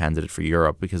as a good candidate for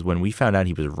Europe, because when we found out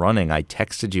he was running, I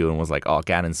texted you and was like, "Oh,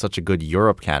 Gannon's such a good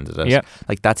Europe candidate." Yeah,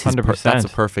 like that's his. That's a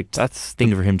perfect.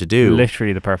 Thing for him to do.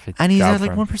 Literally the perfect. And he's job at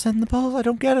like 1% in the polls. I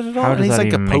don't get it at all. How And does he's that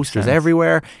like got even make posters sense?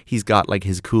 everywhere. He's got like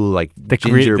his cool like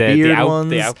ginger beard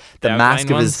ones, the mask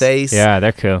of his face. Yeah,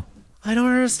 they're cool. I don't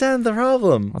understand the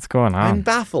problem. What's going on? I'm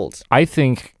baffled. I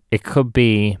think it could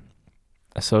be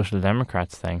a Social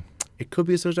Democrats thing. It could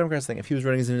be a Social Democrats thing. If he was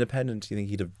running as an independent, do you think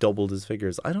he'd have doubled his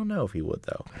figures? I don't know if he would,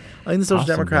 though. I think the Social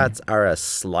Democrats are a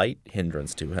slight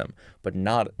hindrance to him, but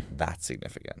not that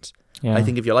significant. Yeah. I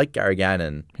think if you like Gary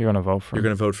Gannon, you're going to vote for him. You're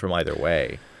going to vote for him either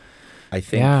way. I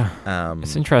think. Yeah.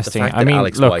 It's interesting. I mean,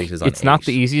 Alex White is on it's 8. Not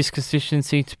the easiest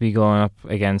constituency to be going up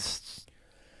against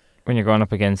when you're going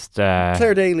up against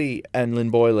Claire Daly and Lynn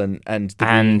Boylan and the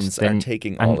Greens are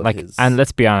taking all of his. And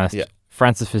let's be honest,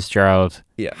 Frances Fitzgerald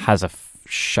has a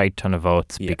shite ton of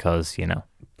votes because,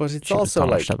 But it's also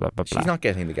like she's not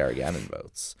getting the Gary Gannon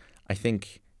votes. I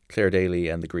think Claire Daly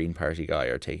and the Green Party guy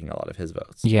are taking a lot of his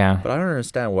votes. Yeah. But I don't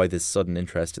understand why this sudden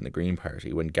interest in the Green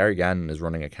Party when Gary Gannon is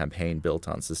running a campaign built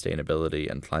on sustainability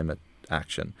and climate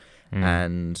action.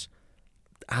 And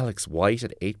Alex White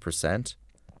at 8%,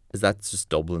 is that just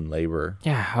Dublin Labour?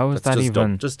 Yeah, how is that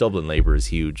even? Just Dublin Labour is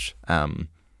huge.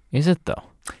 Is it though?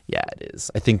 Yeah, it is.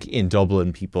 I think in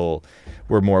Dublin, people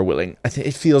were more willing.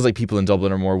 It feels like people in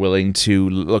Dublin are more willing to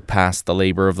look past the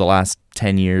Labour of the last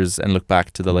 10 years and look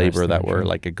back to the Labour that were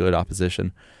like a good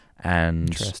opposition. And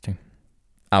interesting.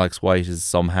 Alex White is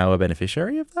somehow a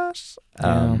beneficiary of that.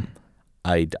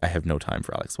 I have no time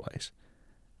for Alex White.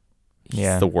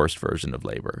 He's the worst version of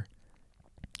Labour.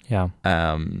 Yeah.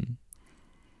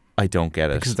 I don't get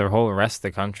it. Because the whole rest of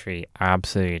the country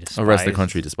absolutely despises. The rest of the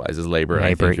country despises Labour. And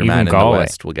I think your man in the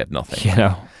West will get nothing.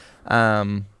 I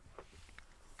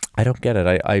don't get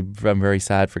it. I'm very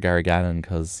sad for Gary Gannon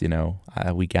because,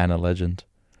 we gan a legend.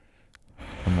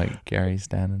 I'm like, Gary's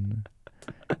standing.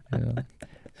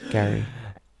 Gary.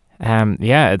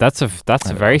 That's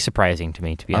very surprising to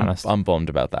me, to be honest. I'm bummed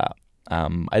about that.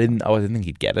 I didn't think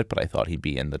he'd get it, but I thought he'd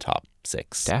be in the top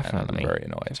 6. Definitely. I'm very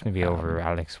annoyed. It's going to be over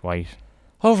Alex White.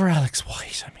 Over Alex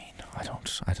White. I mean, I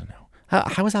don't know.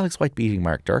 How is Alex White beating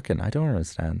Mark Durkan? I don't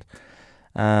understand.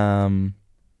 I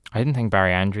didn't think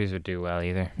Barry Andrews would do well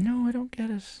either. No, I don't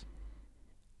get it.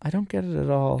 I don't get it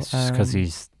at all. It's just because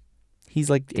he's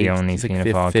like the only Fianna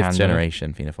Fáil fifth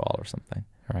generation Fianna Fáil or something.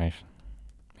 Right.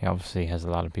 He obviously has a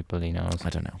lot of people he knows.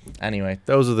 I don't know. Anyway,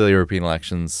 those are the European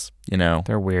elections.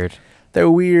 They're weird.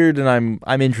 They're weird, and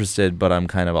I'm interested, but I'm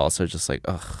kind of also just like,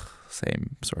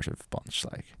 same sort of bunch,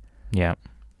 like. Yeah.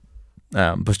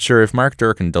 But sure, if Mark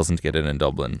Durkan doesn't get in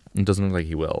Dublin, it doesn't look like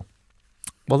he will,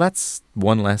 well, that's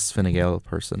one less Fine Gael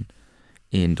person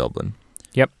in Dublin.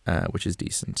 Yep. Which is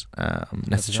decent.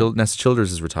 Nessa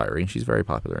Childers is retiring. She's very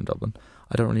popular in Dublin.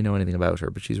 I don't really know anything about her,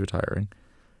 but she's retiring.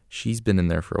 She's been in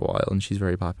there for a while, and she's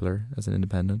very popular as an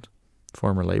independent.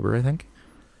 Former Labour, I think.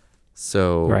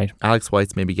 So right. Alex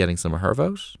White's maybe getting some of her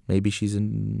vote. Maybe she's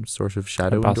in sort of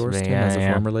shadow endorsed him as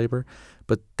a former Labour.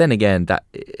 But then again, that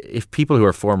if people who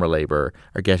are former Labour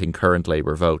are getting current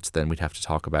Labour votes, then we'd have to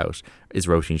talk about, is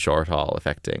Roisin Shortall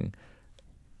affecting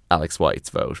Alex White's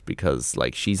vote? Because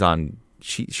like she's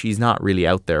not really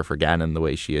out there for Gannon the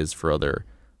way she is for the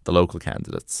local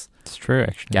candidates. It's true,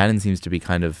 actually. Gannon seems to be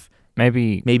kind of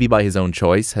maybe by his own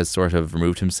choice has sort of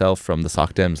removed himself from the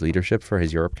Soc Dems leadership for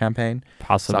his Europe campaign.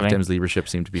 Possibly. Soc Dems leadership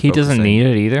seem to be He doesn't need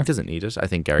it either. He doesn't need it. I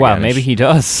think Gary Well, maybe he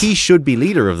does. He should be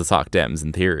leader of the Soc Dems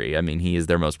in theory. I mean, he is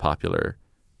their most popular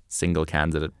single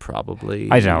candidate probably.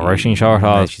 I don't know. Roisin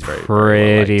Shortall is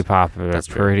pretty popular. That's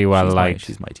pretty well liked.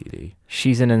 She's my TD.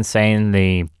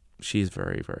 She's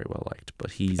very, very well liked,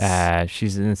 but she's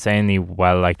an insanely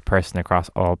well liked person across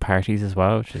all parties as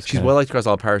well. She's well liked across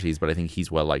all parties, but I think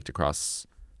he's well liked across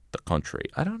the country.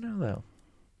 I don't know though.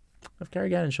 If Gary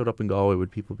Gannon showed up in Galway, would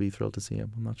people be thrilled to see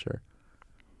him? I'm not sure.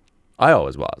 I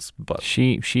always was, but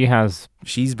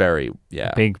she's very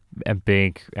a big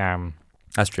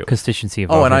that's true constituency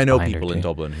of and I know people in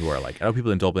Dublin who are like, I know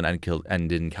people in Dublin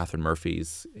and in Catherine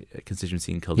Murphy's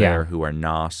constituency in Kildare who are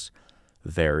not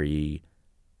very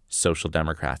Social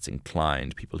Democrats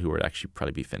inclined, people who would actually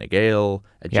probably be Fine Gael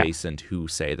adjacent, who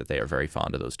say that they are very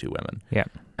fond of those two women. Yeah.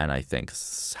 And I think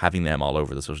having them all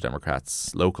over the Social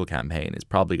Democrats' local campaign is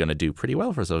probably going to do pretty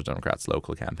well for Social Democrats'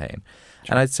 local campaign. Sure.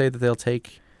 And I'd say that they'll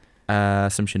take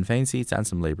some Sinn Féin seats and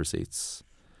some Labour seats.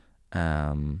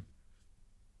 So,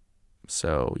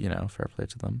 fair play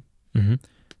to them. Mm-hmm.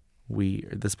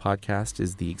 This podcast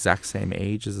is the exact same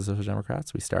age as the Social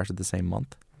Democrats. We started the same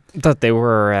month that they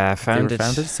were founded.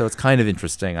 So it's kind of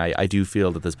interesting. I do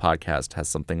feel that this podcast has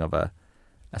something of a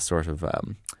sort of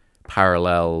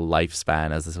parallel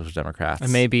lifespan as the Social Democrats.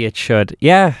 And maybe it should.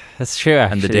 Yeah, that's true.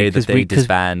 Actually, and the day that they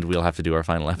disband, we'll have to do our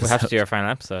final episode. We'll have to do our final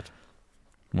episode.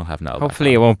 We'll have no.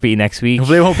 Hopefully, it won't be next week.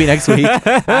 Hopefully, it won't be next week.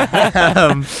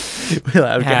 We'll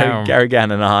have Gary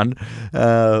Gannon on.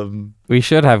 We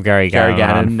should have Gary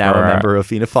Gannon now a member of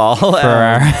Fianna Fáil.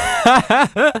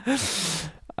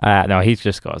 No, he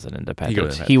just goes an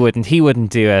independent. He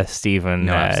wouldn't do a Stephen.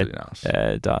 No, absolutely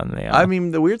not. Donnelly. I mean,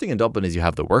 the weird thing in Dublin is you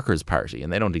have the Workers' Party,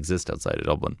 and they don't exist outside of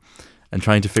Dublin. And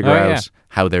trying to figure out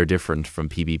how they're different from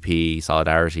PBP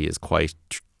Solidarity is quite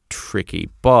tricky.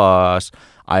 But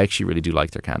I actually really do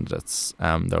like their candidates.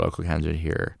 Their local candidate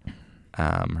here,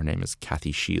 her name is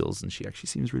Kathy Shields, and she actually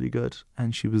seems really good.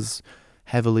 And she was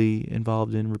heavily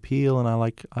involved in repeal, and I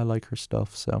like her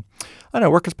stuff. So I know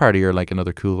Workers' Party are like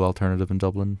another cool alternative in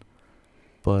Dublin,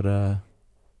 but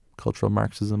cultural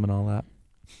Marxism and all that.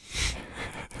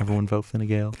 Everyone vote Fine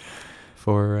Gael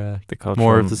for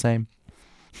more of the same.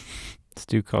 Let's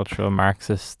do cultural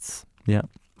Marxists. Yeah,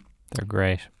 they're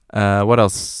great. What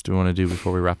else do we want to do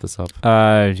before we wrap this up?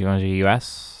 Do you want to do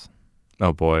US?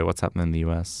 Oh boy, what's happening in the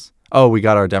US? Oh, we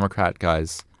got our Democrat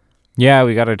guys. Yeah,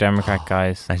 we got our Democrat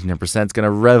guys. 99% is going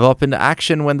to rev up into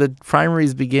action when the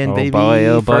primaries begin, baby.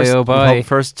 Oh boy.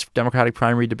 First Democratic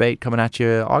primary debate coming at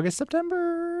you August,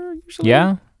 September, usually?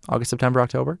 Yeah. August, September,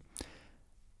 October.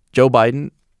 Joe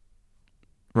Biden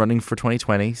running for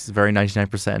 2020. It's a very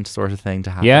 99% sort of thing to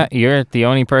happen. Yeah, you're the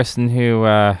only person who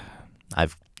I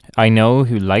know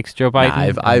who likes Joe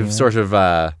Biden. I've sort of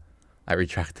I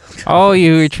retract those comments. Oh,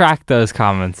 you retract those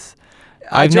comments.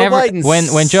 I've never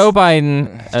when Joe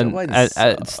Biden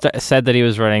said that he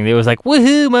was running, they was like,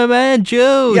 "Woohoo, my man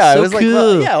Joe!" Yeah, so I was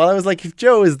cool. like, I was like, if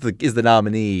Joe is the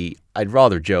nominee, I'd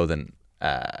rather Joe than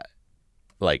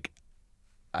like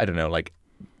I don't know, like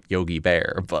Yogi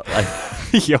Bear, but like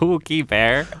Yogi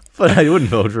Bear. But I wouldn't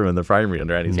vote for him in the primary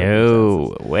under any circumstances.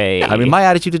 No way. Yeah, I mean, my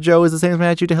attitude to Joe is the same as my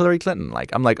attitude to Hillary Clinton.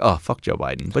 Like, I'm like, oh, fuck Joe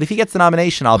Biden. But if he gets the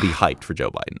nomination, I'll be hyped for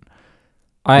Joe Biden.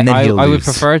 I would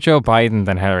prefer Joe Biden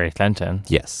than Hillary Clinton.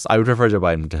 Yes, I would prefer Joe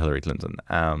Biden to Hillary Clinton.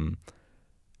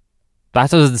 That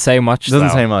doesn't say much.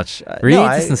 Doesn't say much. Really,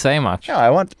 doesn't say much. No,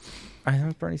 I want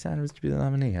Bernie Sanders to be the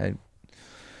nominee. I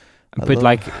love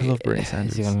Bernie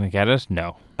Sanders. Is he going to get it?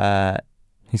 No.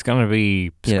 He's going to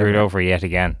be screwed over yet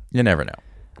again. You never know.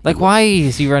 Like, why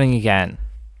is he running again?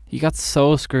 He got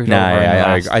so screwed over.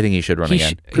 I think he should run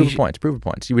again. Prove a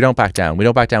point. We don't back down. We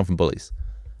don't back down from bullies.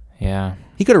 Yeah.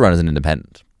 He could have run as an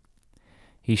independent.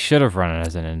 He should have run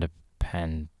as an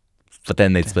independent. But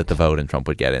then they'd split the vote and Trump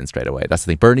would get in straight away. That's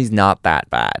the thing. Bernie's not that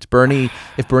bad.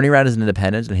 If Bernie ran as an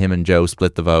independent and him and Joe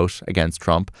split the vote against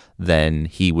Trump, then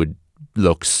he would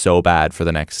look so bad for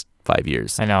the next 5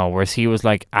 years. I know. Whereas he was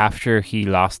like, after he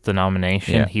lost the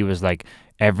nomination, he was like,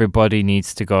 everybody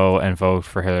needs to go and vote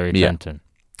for Hillary Clinton.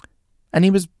 And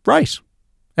he was right.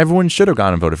 Everyone should have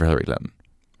gone and voted for Hillary Clinton.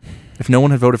 If no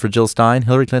one had voted for Jill Stein,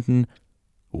 Hillary Clinton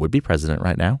would be president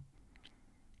right now.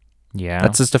 Yeah.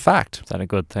 That's just a fact. Is that a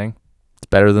good thing? It's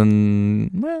better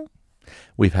than,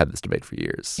 we've had this debate for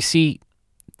years. You see,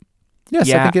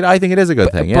 yes, I think it is a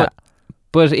good thing, yeah.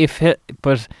 But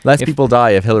less people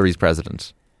die if Hillary's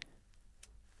president.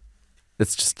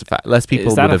 It's just a fact. Less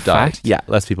people would have died. Yeah,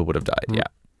 less people would have died, yeah.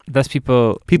 Less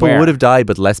people would have died,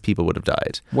 but less people would have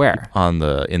died. Where?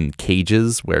 In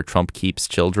cages where Trump keeps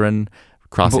children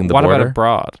crossing the border. What about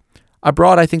abroad?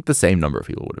 Abroad, I think the same number of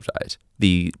people would have died.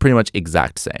 The pretty much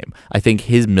exact same. I think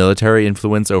his military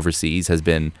influence overseas has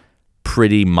been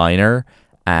pretty minor,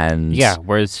 and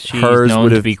whereas she's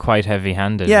known to be quite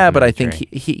heavy-handed. Yeah, but I think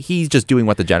he's just doing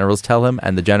what the generals tell him,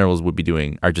 and the generals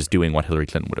are just doing what Hillary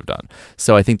Clinton would have done.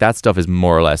 So I think that stuff is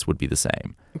more or less would be the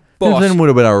same. Hillary Clinton would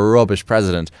have been a rubbish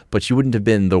president, but she wouldn't have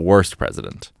been the worst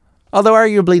president. Although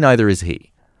arguably neither is he.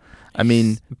 I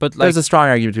mean, but there's a strong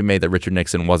argument to be made that Richard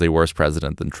Nixon was a worse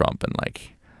president than Trump,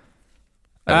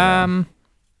 and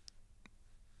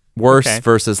worse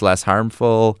versus less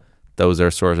harmful. Those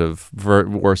are sort of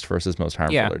worst versus most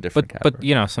harmful are different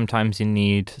categories. But sometimes you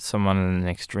need someone in an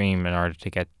extreme in order to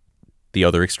get the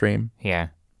other extreme. Yeah.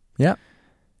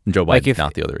 And Joe Biden's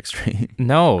not the other extreme.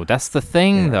 No, that's the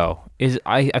thing though. Is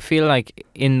I feel like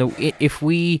in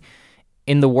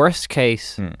the worst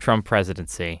case Trump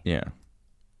presidency. Yeah.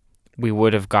 We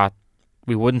wouldn't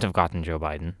have gotten Joe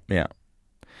Biden. Yeah.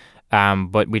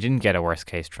 But we didn't get a worst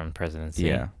case Trump presidency.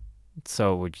 Yeah.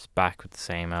 So we're just back with the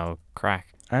same old crack.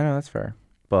 I know, that's fair.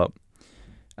 But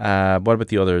what about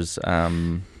the others?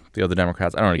 The other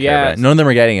Democrats? I don't really care about it. None of them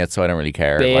are getting it, so I don't really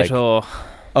care. Beto.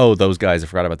 Those guys. I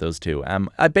forgot about those two.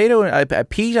 Beto,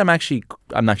 Pete, I'm actually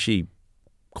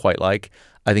quite like.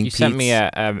 I think You sent me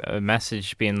Pete's- a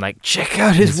message being like, check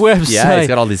out his website. Yeah, he's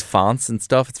got all these fonts and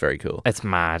stuff. It's very cool. It's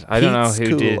mad. I don't know Pete's who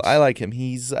cool. did. I like him.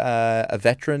 He's a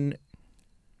veteran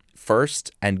first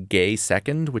and gay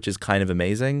second, which is kind of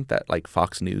amazing that like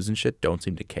Fox News and shit don't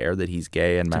seem to care that he's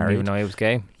gay and Didn't married. even know he was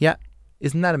gay. Yeah.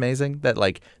 Isn't that amazing that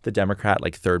like the Democrat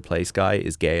like third place guy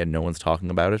is gay and no one's talking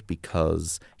about it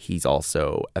because he's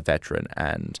also a veteran,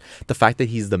 and the fact that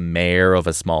he's the mayor of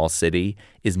a small city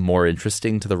is more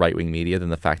interesting to the right-wing media than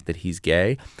the fact that he's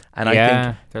gay. And I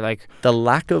think they're like, the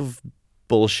lack of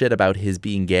bullshit about his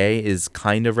being gay is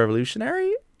kind of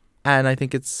revolutionary, and I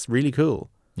think it's really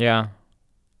cool. yeah,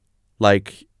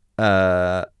 Like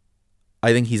I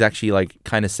think he's actually like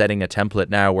kind of setting a template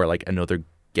now where like another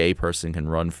gay person can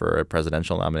run for a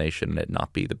presidential nomination and it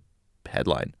not be the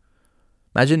headline.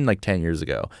 Imagine like 10 years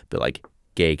ago, but like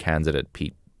gay candidate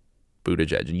Pete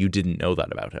Buttigieg, and you didn't know that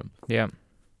about him. yeah.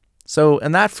 So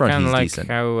in that front, Kind he's of like decent.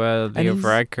 how Leo he's-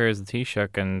 Varadkar is the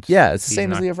Taoiseach, and Yeah, it's the he's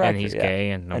same as not- Leo Varadkar. and he's yeah.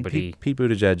 gay, and And nobody. Pete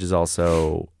Buttigieg is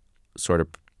also sort of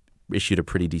issued a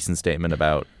pretty decent statement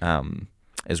about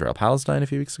Israel-Palestine a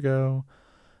few weeks ago,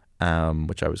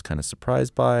 which I was kind of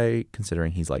surprised by,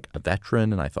 considering he's like a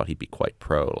veteran, and I thought he'd be quite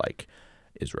pro like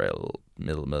Israel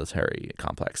military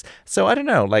complex. So I don't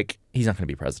know, like he's not going to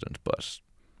be president, but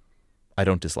I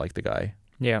don't dislike the guy.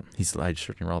 Yeah, I'd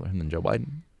certainly rather him than Joe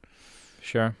Biden.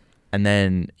 sure. And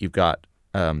then you've got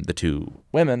the two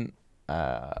women,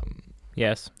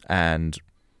 Yes. and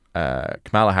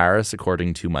Kamala Harris,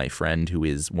 according to my friend who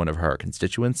is one of her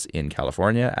constituents in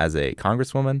California as a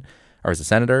congresswoman or as a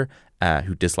senator,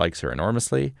 who dislikes her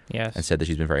enormously Yes. and said that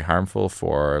she's been very harmful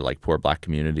for like poor black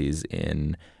communities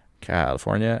in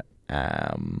California,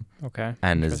 Okay.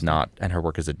 and is Interesting. not, and her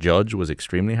work as a judge was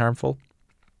extremely harmful.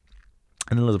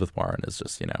 And Elizabeth Warren is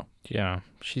just, Yeah,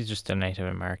 she's just a Native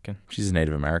American. she's a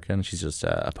Native American. She's just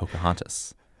a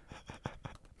Pocahontas.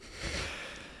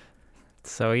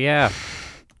 So yeah,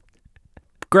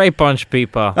 great bunch of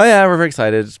people. Oh yeah, we're very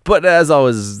excited. But as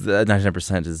always,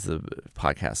 99% is the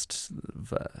podcast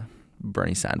of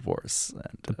Bernie Sanders.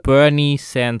 And, Bernie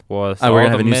Sanders. we're all gonna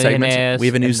have the a new segment. millionaires We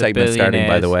have a new and the segment starting,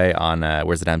 by the billionaires. way, on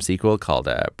Where's the Damn Sequel, called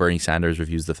Bernie Sanders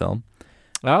Reviews the Film.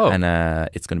 Oh, And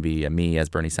it's going to be me as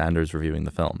Bernie Sanders reviewing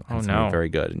the film. And Oh, it's gonna no. be very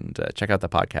good. And check out the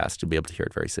podcast. You'll be able to hear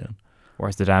it very soon.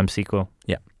 where's the damn sequel?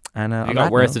 And You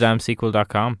got where's the damn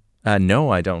sequel.com. No,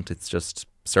 I don't. It's just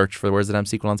search for Where's the Damn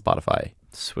Sequel on Spotify.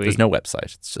 Sweet. There's no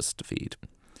website. It's just a feed.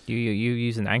 You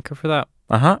use an Anchor for that?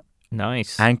 Uh-huh.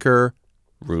 Nice. Anchor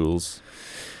rules.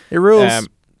 It rules.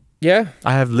 Yeah.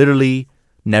 I have literally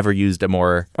never used a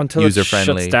more Until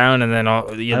user-friendly. it shuts down, and then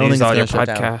you lose all your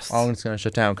podcasts. I don't think it's going to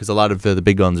shut down because a lot of the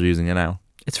big guns are using it now.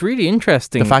 It's really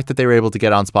interesting. The fact that they were able to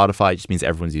get on Spotify just means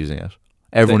everyone's using it.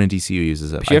 Everyone in DCU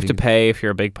uses it. But you have to pay if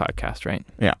you're a big podcast, right?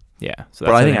 Yeah. Yeah. So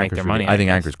But that's I how think they make Anchor's their really, money. I think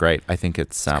guess. Anchor's great. I think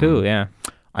it's Cool, yeah.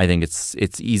 I think it's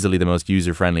easily the most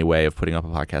user-friendly way of putting up a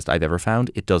podcast I've ever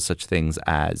found. It does such things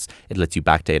as it lets you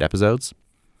backdate episodes,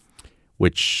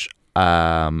 which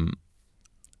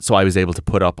so I was able to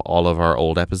put up all of our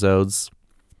old episodes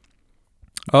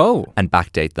Oh. and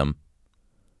backdate them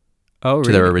Oh, really?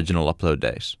 to their original upload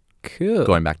date, Cool.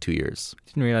 going back 2 years.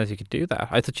 Didn't realize you could do that.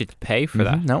 I thought you'd pay for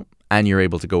that. No. And you're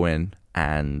able to go in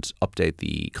and update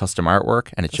the custom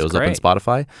artwork, and it That's shows up in great.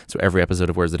 Spotify. So every episode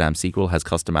of Where's the Damn Sequel has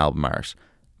custom album art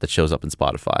that shows up in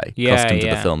Spotify, Yeah, custom to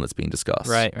the yeah. film that's being discussed.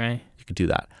 Right. You could do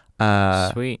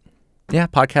that. Sweet. Yeah,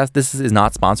 podcast. This is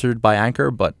not sponsored by Anchor,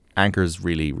 but Anchor's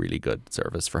really, really good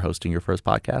service for hosting your first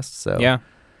podcast. So Yeah.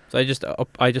 So I just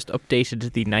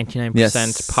updated the 99% Yes.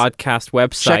 podcast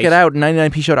website. check it out,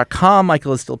 99pshow.com.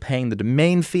 Michael is still paying the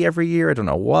domain fee every year. I don't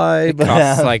know why, It but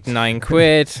costs like £9.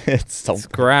 it's still, It's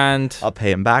grand. I'll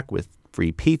pay him back with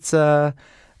free pizza.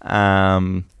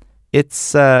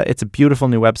 It's a beautiful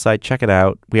new website. Check it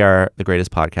out. We are the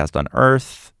greatest podcast on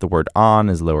earth. The word "on"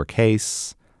 is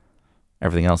lowercase.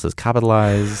 Everything else is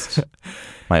capitalized.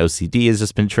 My OCD has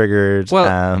just been triggered.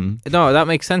 Well, No, that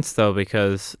makes sense though,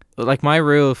 because like my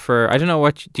rule for I don't know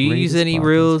what do you use Greatest any podcast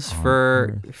rules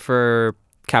on for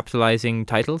capitalizing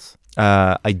titles?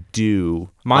 I do.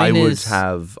 Mine I would is-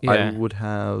 have. yeah. I would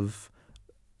have.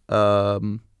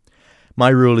 My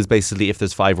rule is basically if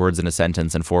there's 5 words in a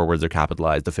sentence and 4 words are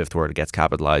capitalized, the 5th word gets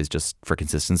capitalized just for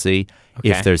consistency.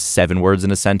 Okay. If there's 7 words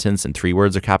in a sentence and 3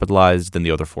 words are capitalized, then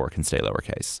the other 4 can stay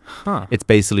lowercase. Huh. It's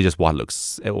basically just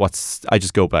I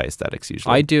just go by aesthetics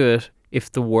usually. I do it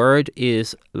if the word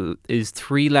is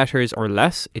 3 letters or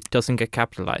less, it doesn't get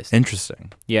capitalized.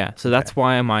 Interesting. Yeah, so that's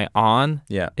why my on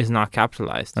Yeah. is not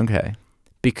capitalized Okay.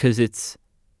 because it's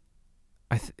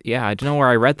I don't know where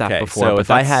I read that Okay. before. So but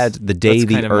if I had the day that's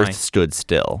the kind of earth mine. stood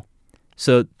still.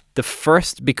 So the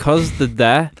first, because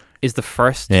the is the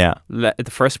first Yeah. the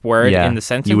first word Yeah. in the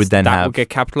sentence, You would then that have would get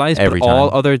capitalized, every but all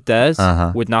time. other des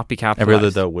Uh-huh. would not be capitalized. Every other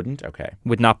though wouldn't? Okay.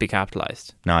 Would not be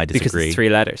capitalized. No, I disagree. Because it's 3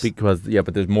 letters. Because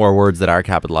but there's more words that are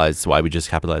capitalized, so I would just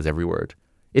capitalize every word.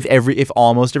 If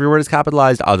almost every word is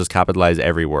capitalized, I'll just capitalize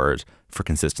every word for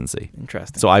consistency.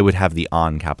 Interesting. So I would have the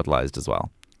on capitalized as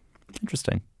well.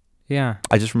 Interesting. Yeah.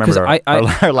 I just remember 'Cause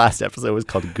our last episode was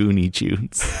called Goonie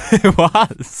Tunes. It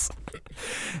was.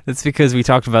 It's because we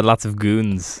talked about lots of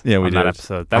goons Yeah, we on that did.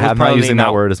 episode. I'm not probably using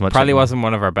that word as much Probably anymore. wasn't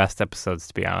one of our best episodes,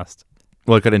 to be honest.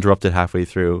 Well, it got interrupted halfway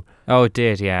through. Oh, it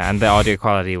did, yeah. And the audio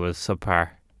quality was subpar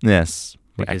Yes.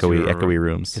 Because Echoey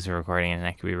rooms. because we're recording in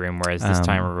an echoey room, whereas this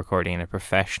time we're recording in a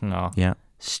professional Yeah.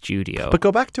 studio. But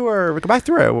go back to our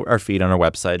feed on our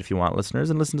website if you want, listeners,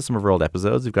 and listen to some of our old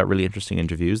episodes. We've got really interesting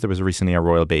interviews. There was recently a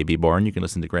royal baby born. You can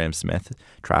listen to Graham Smith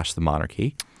trash the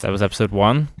monarchy. That was episode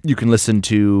 1. You can listen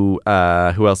to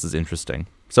who else is interesting?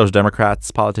 Social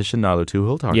Democrats politician Niall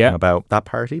O'Toole talking about that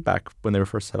party back when they were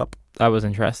first set up. That was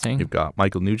interesting. You've got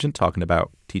Michael Nugent talking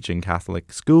about teaching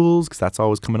Catholic schools because that's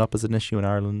always coming up as an issue in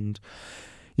Ireland.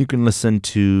 You can listen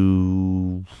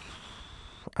to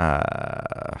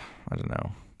I don't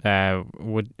know.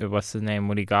 What's his name?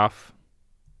 Woody Goff?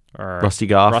 Or Rusty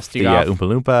Goff, Rusty the Goff.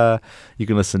 Oompa Loompa. You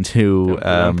can listen to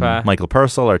Oompa Loompa. Michael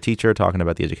Purcell, our teacher, talking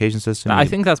about the education system. I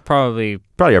think that's probably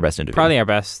our best interview. our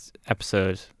best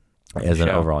episode. As an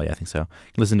show. overall, yeah, I think so. You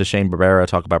can listen to Shane Barbera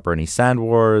talk about Bernie Sand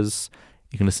Wars.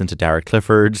 You can listen to Derek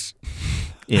Clifford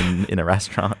in a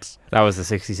restaurant. That was the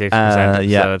 66% episode.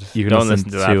 Yeah, you can Don't listen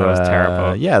to that. That was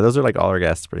terrible. Yeah, those are like all our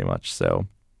guests pretty much. So,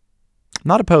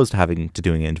 not opposed to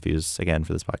doing interviews again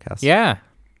for this podcast. Yeah.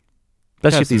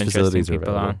 especially if Some these facilities are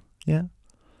interesting available. people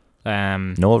Yeah.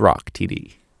 on. Noel Rock,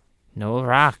 TD. Noel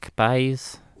Rock,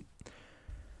 guys.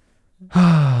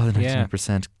 The Yeah.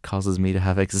 99% causes me to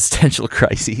have existential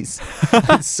crises.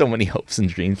 So many hopes and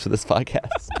dreams for this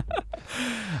podcast.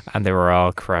 And they were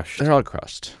all crushed. They're all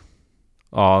crushed.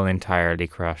 All entirely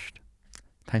crushed.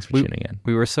 Thanks for tuning in.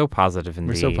 We were so positive in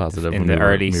We're so positive in when the we were-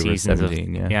 early we were seasons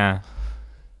 17, of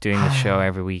doing the show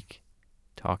every week,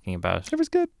 talking about. It was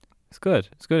good. It's good.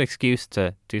 It's a good excuse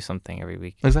to do something every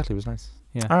week. Exactly. It was nice.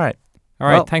 Yeah. All right. All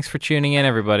right. Well- Thanks for tuning in,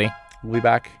 everybody. We'll be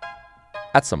back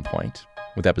at some point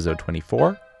with episode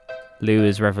 24. Lou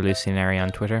is revolutionary on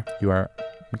Twitter. You are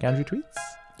McAndrew Tweets?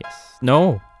 Yes.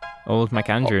 No. Old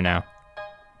McAndrew now.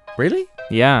 Really?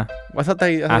 Yeah. I thought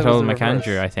they... At Old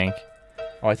McAndrew, I think.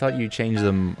 Oh, I thought you changed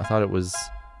them. I thought it was...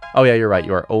 Oh, yeah, you're right.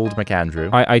 You are Old McAndrew.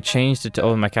 I changed it to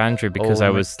Old McAndrew because Old I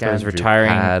was McAndrew retiring.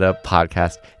 had a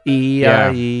podcast.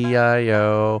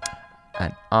 E-I-E-I-O.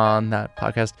 And on that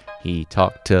podcast, he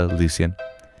talked to Lucien.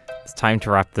 It's time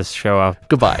to wrap this show up.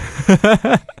 Goodbye.